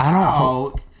 I don't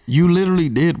hold. You literally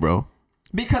did, bro.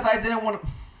 Because I didn't want to.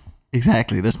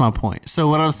 Exactly. That's my point. So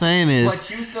what I'm saying is, But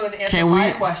you still didn't answer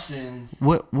my questions.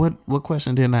 What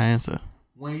question didn't I answer?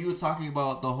 When you were talking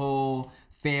about the whole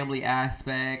family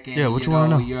aspect and what you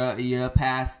wanna know? your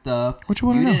past stuff. What you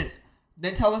want to know?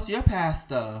 Then tell us your past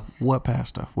stuff. What past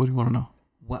stuff? What do you want to know?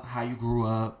 How you grew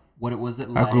up? What it was it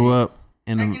like? I grew up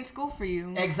in school for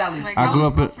you. Exactly. Like, I grew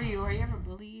up school for you. Were you ever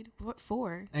bullied? What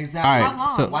for? Exactly. All right, How long?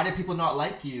 so why did people not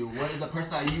like you? What is the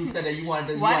person that you said that you wanted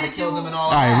to, Why did kill you- them and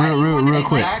all All right, that? real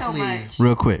quick. Exactly.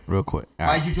 Real quick. All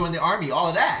Why right. did you join the army? All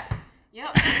of that.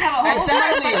 Yep. Just have a whole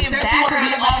Exactly. motherfucking Since you want to be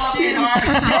background all about up in you. our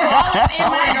shit. All up in I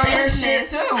want to my know your shit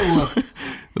business. too.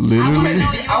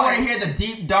 Literally, I want to hear the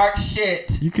deep, dark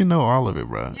shit. you can know all of it,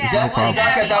 bro. Yeah, It's no what, problem.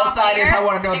 Dark as outside is. I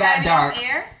want to know that dark.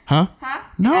 Huh? Huh?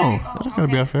 No, that don't gotta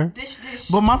be unfair. Dish.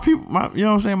 But my people, you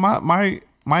know what I'm saying?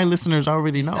 My listeners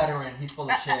already know. Stuttering. He's full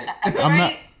of shit. I'm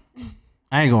not.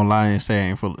 I ain't gonna lie and say I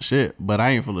ain't full of shit, but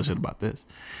I ain't full of shit about this.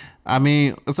 I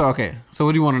mean, so okay. So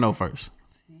what do you want to know first?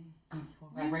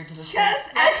 No,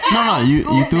 you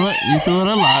threw it. You threw it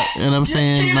a lot, and I'm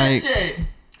saying like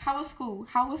How was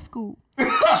school?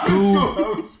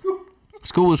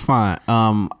 school was fine.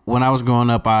 When I was growing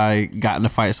up, I got into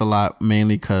fights a lot,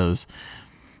 mainly because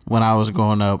when I was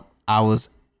growing up, I was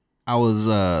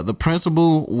the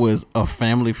principal was a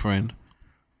family friend,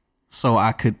 so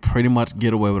I could pretty much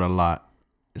get away with a lot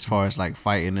as far as like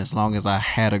fighting, as long as I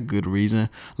had a good reason.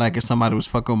 Like if somebody was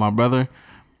fucking with my brother,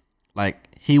 like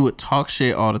he would talk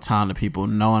shit all the time to people,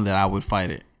 knowing that I would fight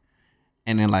it.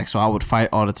 And then like, so I would fight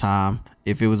all the time.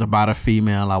 If it was about a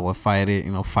female, I would fight it,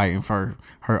 fighting for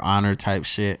her honor type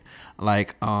shit.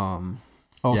 Like, I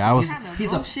was.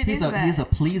 He's a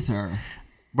pleaser.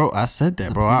 Bro, I said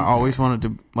that, bro. I always wanted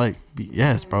to like be,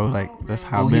 yes, bro. Like that's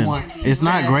how I've been. It's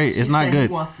not great. It's not good.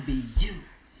 He wants to be used.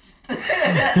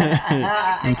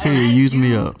 Until you use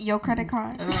me up. Your credit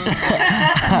card.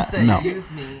 No.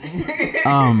 Use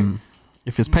me.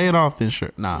 If it's paid off, then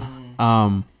sure. Nah.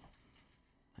 I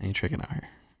ain't tricking out here.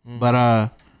 But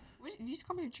What, you just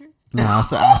call me a trick? no, I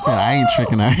said I ain't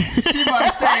tricking out here. She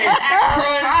might say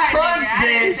crunch,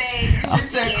 bitch. She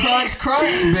said crunch,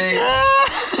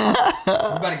 bitch.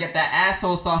 better get that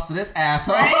asshole sauce for this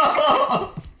asshole.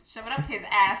 Right? Shove it up his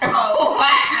asshole.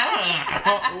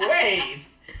 Wait.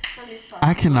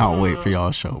 I cannot wait for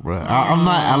y'all show, bro.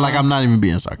 I'm not even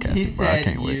being sarcastic, He bro. said, I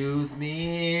can't wait. use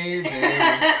me, baby.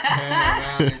 Turn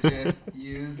around and just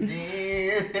use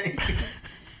me, baby.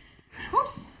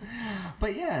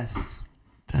 But yes.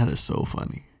 That is so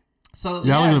funny. So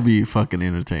y'all are gonna be fucking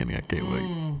entertaining. I can't wait.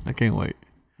 I can't wait.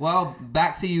 Well,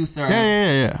 back to you, sir.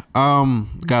 Yeah.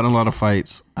 Got in a lot of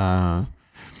fights.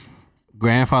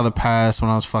 Grandfather passed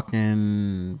when I was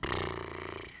fucking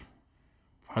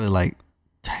probably like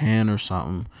 10 or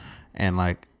something, and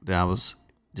like then I was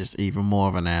just even more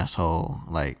of an asshole,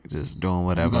 like just doing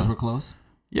whatever. You guys were close?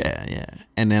 Yeah.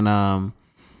 And then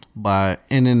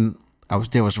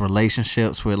there was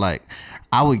relationships where like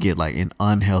I would get like in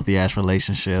unhealthy ass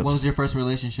relationships. So what was your first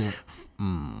relationship?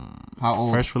 How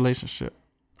old? First relationship,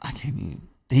 I can't even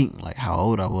think like how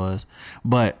old I was,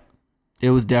 but it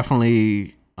was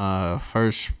definitely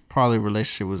first probably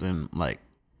relationship was in like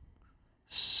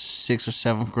 6th or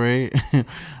 7th grade.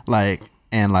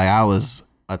 And I was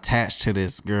attached to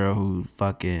this girl who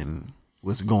fucking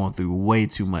was going through way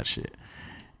too much shit,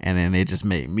 and then it just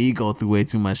made me go through way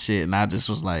too much shit, and I just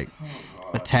was like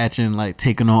attaching, like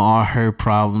taking on all her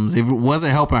problems. It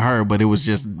wasn't helping her, but it was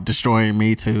just destroying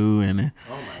me too. And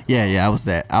I was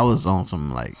that. I was on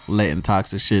some like letting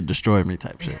toxic shit destroy me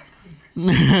type shit.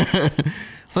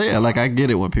 So yeah, like I get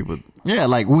it when people,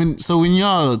 like when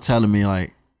y'all are telling me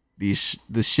like the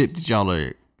shit that y'all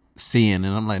are seeing, and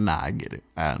I'm like, nah, I get it.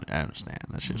 I understand.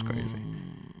 That shit's crazy.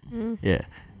 Yeah,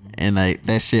 and like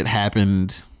that shit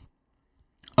happened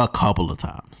a couple of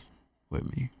times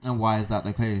with me. And why is that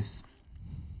the case?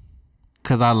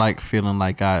 Cause I like feeling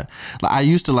like I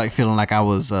used to like feeling like I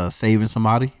was saving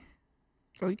somebody.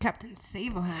 Oh, you Captain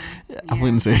Save a Home. I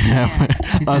wouldn't say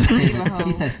that. Yeah.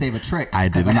 He said save a trick. I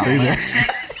didn't say that.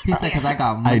 He said because I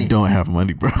got money. I don't have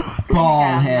money, bro.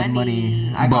 Ball head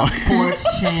money. I got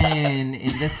fortune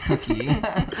in this cookie.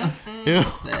 Ew,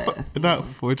 not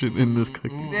fortune in this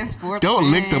cookie. There's fortune. Don't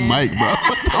lick the mic, bro.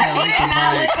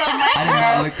 I did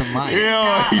not lick the mic.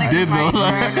 Yo, he did the mic,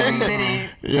 though. bro. No, he didn't.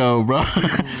 Yo, bro.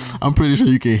 I'm pretty sure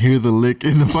you can hear the lick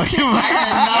in the fucking mic.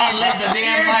 I did not lick the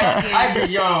damn mic. I did,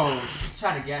 yo.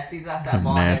 Trying to guess. See, that's that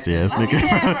ball. Nasty ass nigga,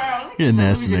 bro. You're a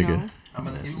nasty nigga.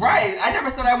 Right. I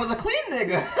never said I was a clean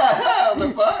nigga.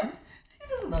 The fuck? He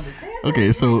doesn't understand.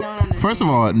 Okay, so first of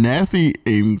all, nasty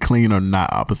and clean are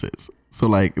not opposites. So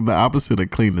like the opposite of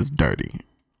clean is dirty.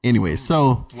 Anyway,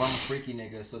 so well, I'm a freaky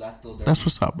nigga, so that's still dirty. That's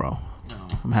what's up, bro. No.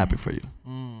 I'm happy for you.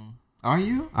 Are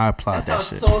you? I applaud that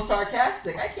shit. shit. So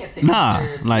sarcastic. I can't take it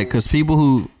seriously. Like, cause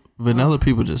vanilla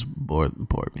people just bored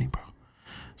me, bro.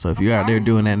 So if you're out there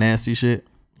doing that nasty shit,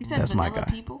 you said that's my vanilla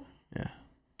guy. People? Yeah.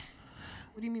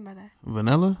 What do you mean by that?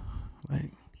 Vanilla,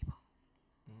 like people.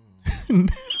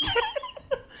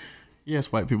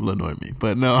 Yes, white people annoy me,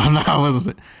 but no, I wasn't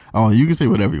saying. Oh, you can say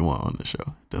whatever you want on the show.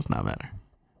 It does not matter.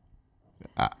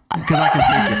 Because I can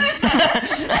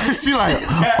take it. She like,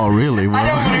 oh really? Bro? I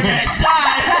don't want to get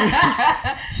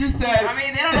shot. She said. I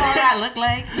mean, they don't know what I look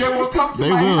like. They will come to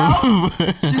my house.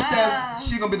 She said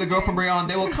she's gonna be the girl from Rayon.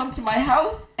 They will come to my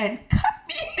house and cut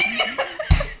me.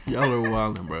 Y'all are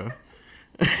wilding, bro.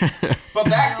 But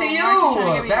back to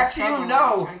you. Back to you.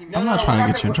 No. I'm not trying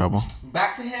to get you in trouble.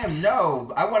 Back to him.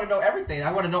 No. I want to know everything.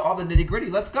 I want to know all the nitty gritty.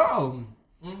 Let's go.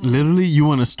 Literally, you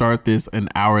want to start this an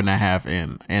hour and a half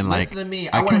in, and like, listen to me.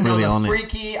 I want to know the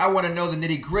freaky. I want to know the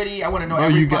nitty gritty. I want to know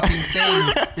every fucking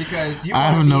thing because you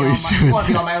want to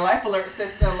be on my life alert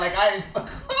system. Like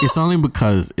It's only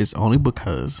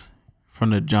because from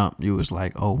the jump you was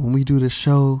like, oh, when we do this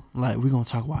show, like we're gonna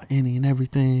talk about any and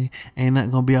everything. Ain't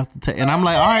nothing gonna be off the table. And I'm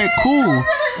like, all right, cool.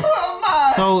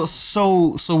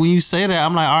 So when you say that,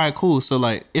 I'm like, all right, cool. So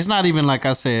like, it's not even like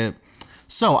I said.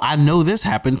 So I know this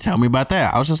happened. Tell me about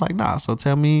that. I was just like, nah. So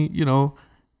tell me,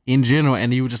 in general.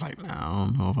 And you were just like, nah, I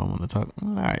don't know if I want to talk.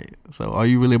 All right. So are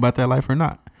you really about that life or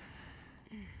not?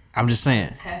 I'm just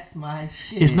saying. Test my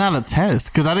shit. It's not a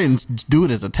test because I didn't do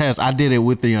it as a test. I did it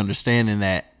with the understanding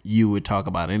that you would talk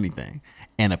about anything,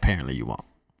 and apparently you won't.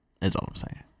 That's all I'm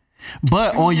saying.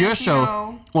 But on your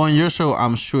show,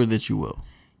 I'm sure that you will.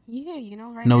 Yeah,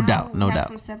 right no now, doubt, no we doubt.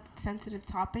 Have some sensitive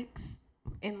topics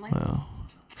in life. Well,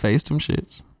 face them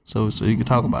shits so you can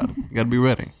talk about it. You gotta be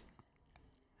ready.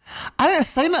 I didn't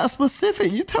say nothing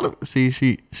specific. You tell her. See,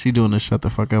 she doing the shut the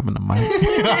fuck up in the mic. You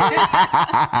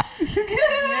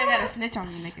ain't gotta snitch on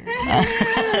me, nigga.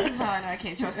 So I know I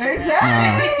can't trust you. Exactly.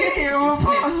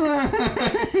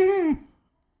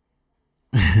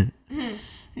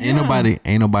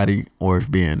 Ain't nobody worth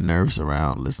being nervous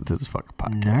around. Listen to this fucking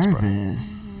podcast,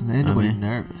 nervous. Ain't nobody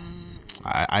nervous.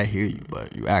 I hear you,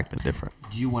 but you acting different.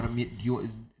 Do you want to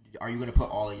are you gonna put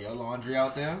all of your laundry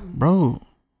out there, bro?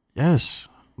 Yes,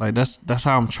 like that's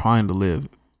how I'm trying to live.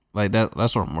 Like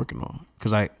that's what I'm working on.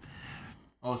 Cause so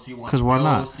you want why no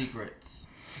not? secrets,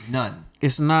 none.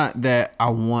 It's not that I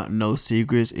want no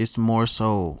secrets. It's more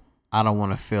so I don't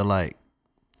want to feel like,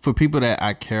 for people that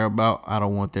I care about, I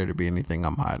don't want there to be anything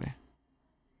I'm hiding,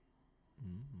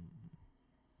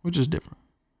 which is different.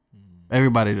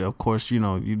 Everybody, of course, you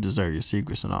know, you deserve your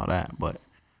secrets and all that, but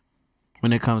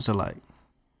when it comes to like,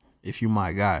 if you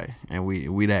my guy and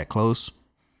we that close,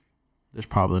 there's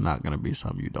probably not gonna be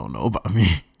something you don't know about me.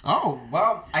 Oh,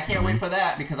 well, I can't wait for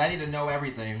that because I need to know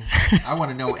everything. I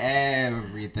want to know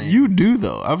everything. You do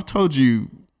though. I've told you.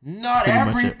 Not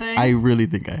everything. I really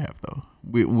think I have though.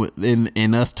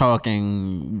 In us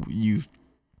talking, you've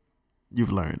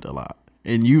learned a lot,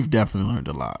 and you've definitely learned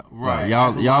a lot. Right.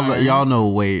 Like, y'all know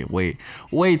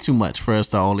way too much for us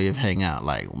to only have hang out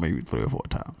like maybe 3 or 4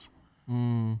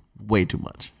 times. Way too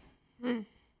much.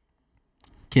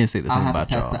 Can't say the same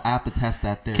about y'all. I have to test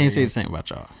that theory. Can't say the same about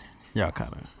y'all. Y'all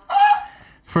kind of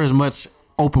for as much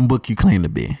open book you claim to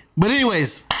be. But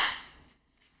anyways,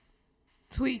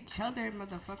 to each other,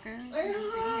 motherfucker.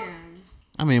 Damn.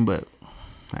 I mean, but all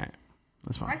right,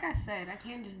 that's fine. Like I said, I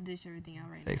can't just dish everything out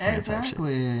right now.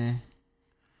 Exactly.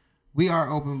 We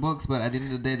are open books, but at the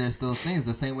end of the day, there's still things.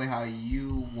 The same way how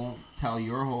you won't tell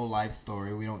your whole life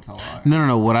story, we don't tell ours.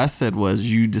 No. What I said was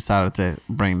you decided to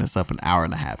bring this up an hour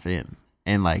and a half in,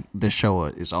 and like the show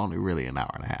is only really an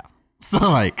hour and a half, so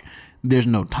like there's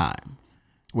no time.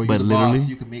 Well, but you're the literally, boss,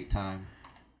 you can make time.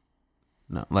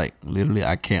 No, like literally,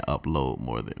 I can't upload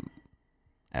more than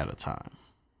at a time,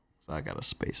 so I gotta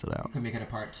space it out. You can make it a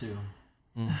part 2.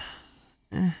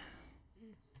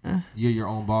 You're your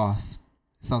own boss.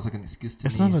 Sounds like an excuse to me.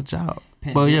 It's not a job.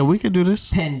 But yeah, we could do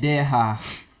this. Pendeja.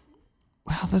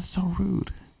 Wow, that's so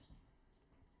rude.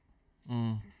 So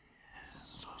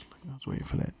I was waiting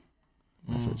for that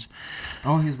message.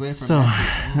 Oh, he's waiting for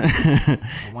that.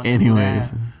 So, anyways.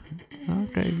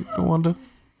 Okay, I wonder.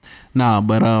 Nah,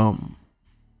 but I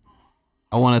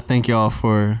want to thank y'all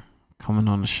for coming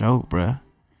on the show, bruh.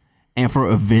 And for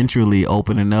eventually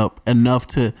opening up enough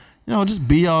to, you know, just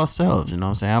be yourselves. You know what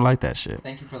I'm saying? I like that shit.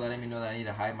 Thank you for letting me know that I need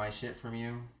to hide my shit from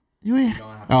you. You ain't. You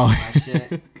don't have to hide my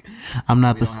shit.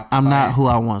 I'm not who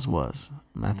I once was.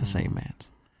 I'm not the same man.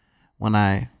 When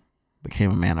I became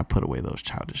a man, I put away those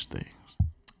childish things.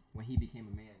 When he became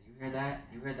a man, you heard that?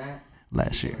 You heard that?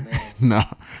 Last year. No.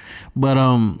 But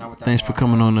thanks for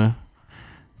coming on the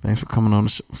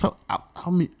show.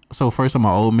 So first I'm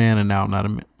an old man and now I'm not a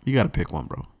man. You got to pick one,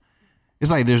 bro. It's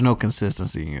like there's no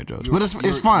consistency in your jokes. But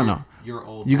it's fine though. You're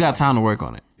old. You got time to work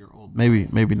on it. You're old.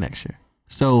 Maybe next year.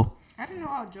 So I didn't know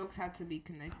all jokes had to be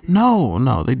connected.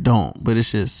 No, they don't. But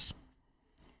it's just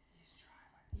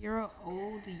you're an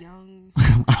old, young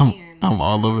man. I'm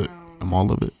all of it. I'm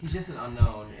all of it. He's just an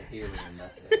unknown alien.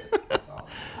 That's it. That's all.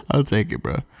 I'll take it,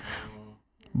 bro.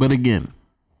 But again,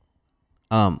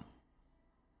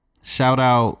 shout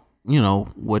out, you know,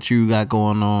 what you got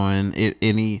going on.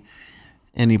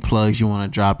 Any plugs you want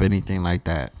to drop, anything like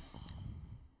that.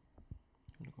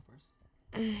 You want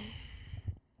to go first?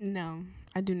 No,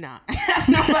 I do not. I have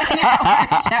nobody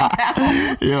to shout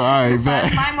out. Yo, all right,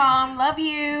 besides my mom, love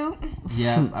you.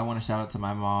 Yeah, I want to shout out to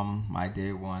my mom, my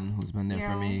day one, who's been there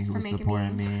for me, who's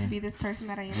supporting me to be this person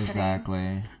that I am exactly.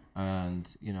 Today.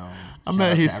 And you know, I shout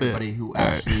out to said, everybody who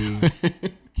actually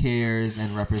cares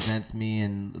and represents me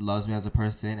and loves me as a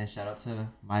person. And shout out to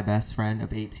my best friend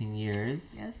of 18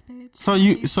 years. Yes, bitch.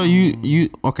 So you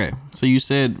okay? So you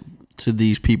said to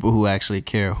these people who actually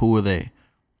care, who are they?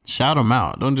 Shout them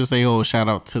out. Don't just say, "Oh, shout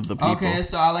out to the people." Okay,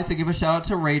 so I like to give a shout out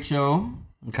to Rachel.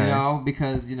 Okay. You know,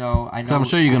 because you know, I know. I'm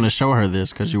sure you're gonna show her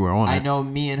this because you were on it. I know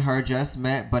me and her just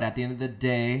met, but at the end of the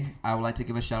day, I would like to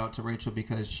give a shout out to Rachel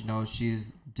because you know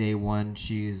she's day one.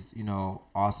 She's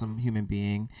awesome human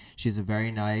being. She's a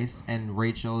very nice, and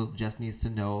Rachel just needs to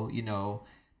know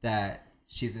that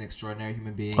she's an extraordinary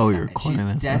human being. Oh, you're recording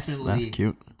this. That's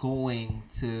cute. Going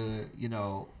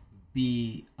to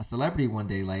be a celebrity one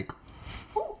day. Like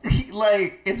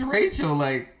it's Rachel.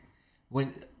 Like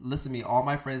listen to me, all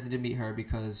my friends need to meet her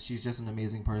because she's just an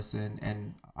amazing person,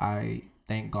 and I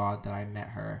thank God that I met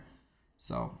her.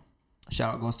 So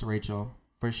shout out goes to Rachel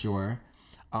for sure.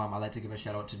 I'd like to give a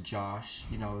shout out to Josh.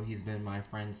 He's been my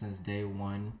friend since day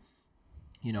one.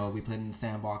 We played in the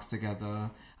sandbox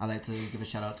together. I'd like to give a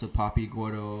shout out to Papi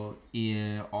Gordo,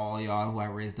 Ian, all y'all who I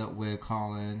raised up with,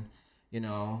 Colin.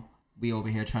 We over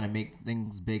here trying to make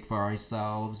things big for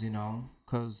ourselves,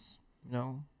 because,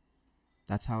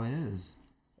 that's how it is.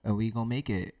 And we gonna make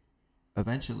it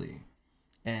eventually.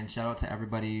 And shout out to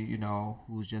everybody, you know,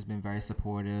 who's just been very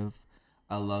supportive.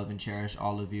 I love and cherish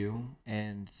all of you.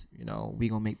 And, you know, we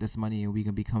gonna make this money and we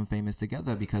gonna become famous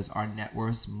together because our net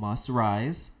worths must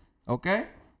rise. Okay?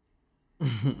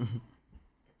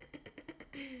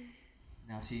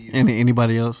 Now to you.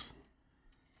 Anybody else?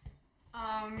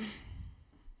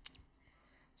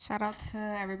 Shout out to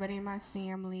everybody in my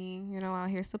family, you know,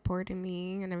 out here supporting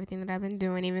me and everything that I've been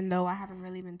doing, even though I haven't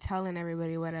really been telling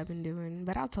everybody what I've been doing.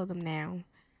 But I'll tell them now.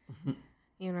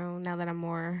 You know, now that I'm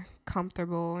more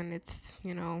comfortable and it's,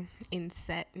 you know, in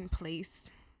place.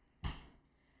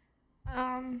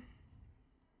 Yeah,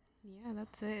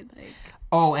 that's it. Like.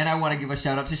 Oh, and I want to give a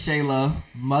shout out to Shayla,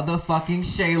 motherfucking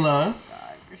Shayla,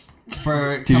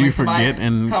 for did you forget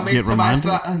and get reminded?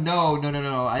 No.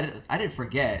 I didn't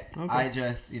forget. Okay. I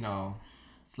just, you know,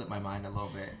 slipped my mind a little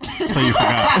bit. So you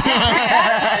forgot.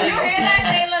 You hear that,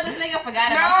 Shayla? This nigga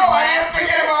forgot about No, I didn't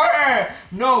forget about her.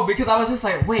 No, because I was just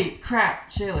like, wait,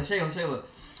 crap, Shayla.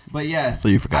 But yes, so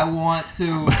you forgot. I want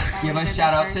to give a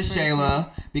shout out to Shayla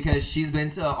because she's been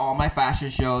to all my fashion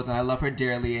shows and I love her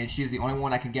dearly, and she's the only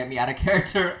one that can get me out of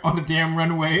character on the damn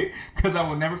runway, because I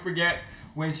will never forget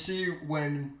when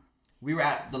we were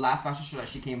at the last fashion show that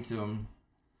she came to.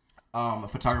 A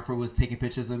photographer was taking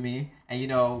pictures of me, and you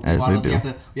know, models, we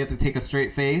have to take a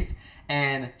straight face,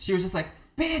 and she was just like,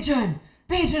 Beijing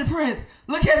Prince,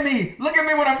 look at me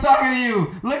when I'm talking to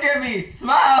you, look at me,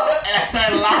 smile, and I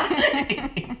started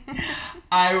laughing.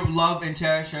 I love and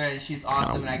cherish her, and she's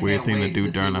awesome, and I can't wait to see what she does. Weird thing to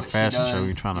do during a fashion show,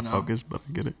 you're trying to focus, but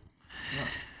I get it. Yep.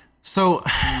 So,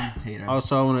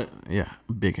 also I want to,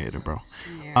 big hater, bro.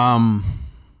 Yeah.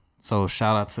 So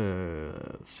shout out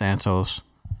to Santos.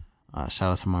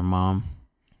 Shout out to my mom.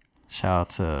 Shout out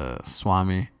to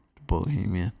Swami, the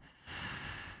Bohemian,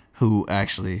 who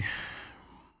actually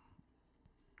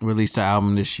released the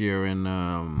album this year, and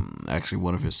actually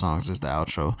one of his songs is the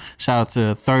outro. Shout out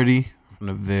to 30 from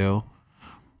the Ville.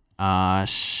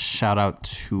 Shout out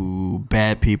to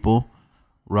Bad People,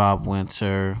 Rob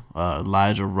Winter,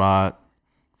 Elijah Rock,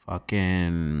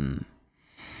 fucking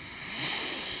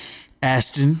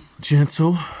Ashton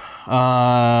Gentle.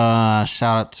 Shout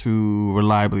out to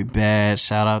Reliably Bad.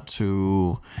 Shout out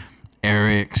to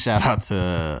Eric. Shout out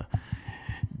to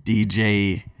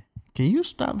DJ. Can you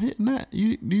stop hitting that? Do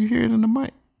you hear it in the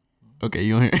mic? Okay,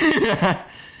 you don't hear it.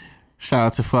 Shout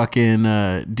out to fucking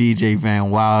DJ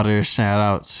Van Wilder. Shout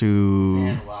out to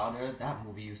Van Wilder. That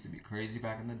movie used to be crazy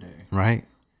back in the day. Right.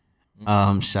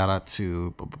 Shout out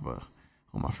to who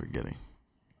am I forgetting?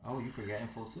 Oh, you forgetting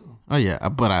full too. Oh yeah,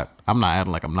 but I'm not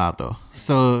acting like I'm not though.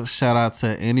 So shout out to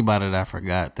anybody that I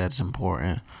forgot. That's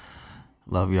important.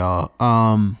 Love y'all.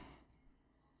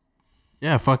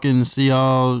 Yeah, fucking see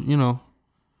y'all, you know,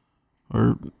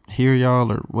 or hear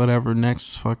y'all or whatever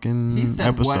next fucking he said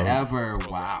episode. Whatever.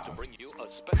 Wow.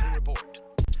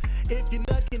 If you're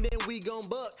knocking, then we gon'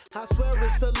 buck. I swear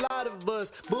it's a lot of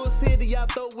us. Bull City, I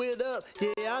throw it up.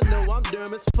 Yeah, I know I'm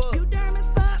dumb as fuck. You dumb as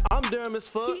fuck? I'm dumb as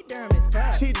fuck. He dumb as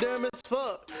fuck. She dumb as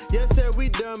fuck. Yes, sir, we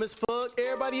dumb as fuck.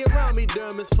 Everybody around me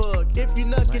dumb as fuck. If you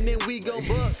knocking, then we gon'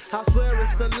 buck. I swear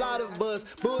it's a lot of us.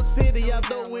 Bull City, I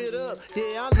throw it up.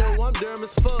 Yeah, I know I'm dumb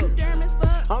as fuck. You dumb as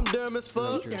fuck? I'm dumb as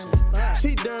fuck.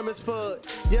 She dumb as fuck.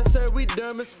 Yes, sir, we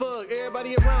dumb as fuck.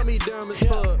 Everybody around me dumb as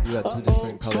fuck. You got two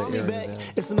different color areas.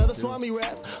 It's another Swami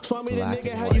rap. Swami the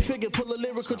nigga, how you figure? Pull a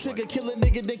lyrical trigger, kill a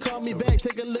nigga, then call me back.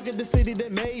 Take a look at the city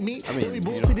that made me. Then we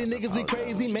bull city niggas be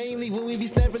crazy, mainly when we be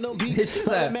snapping on beats.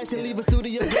 Like match and leave a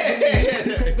studio. You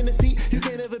craving the seat, you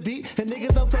can't ever beat. And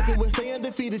niggas I'm fucking with stay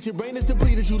undefeated. Your brain is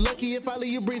depleted. You lucky if I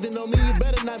leave you breathing on me. You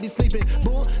better not be sleeping.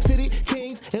 Bull City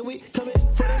Kings, and we coming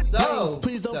for them. So,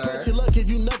 please don't push your luck. If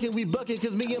you knuckin', we buckin',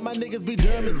 cause me and my niggas be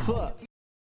dumb as fuck.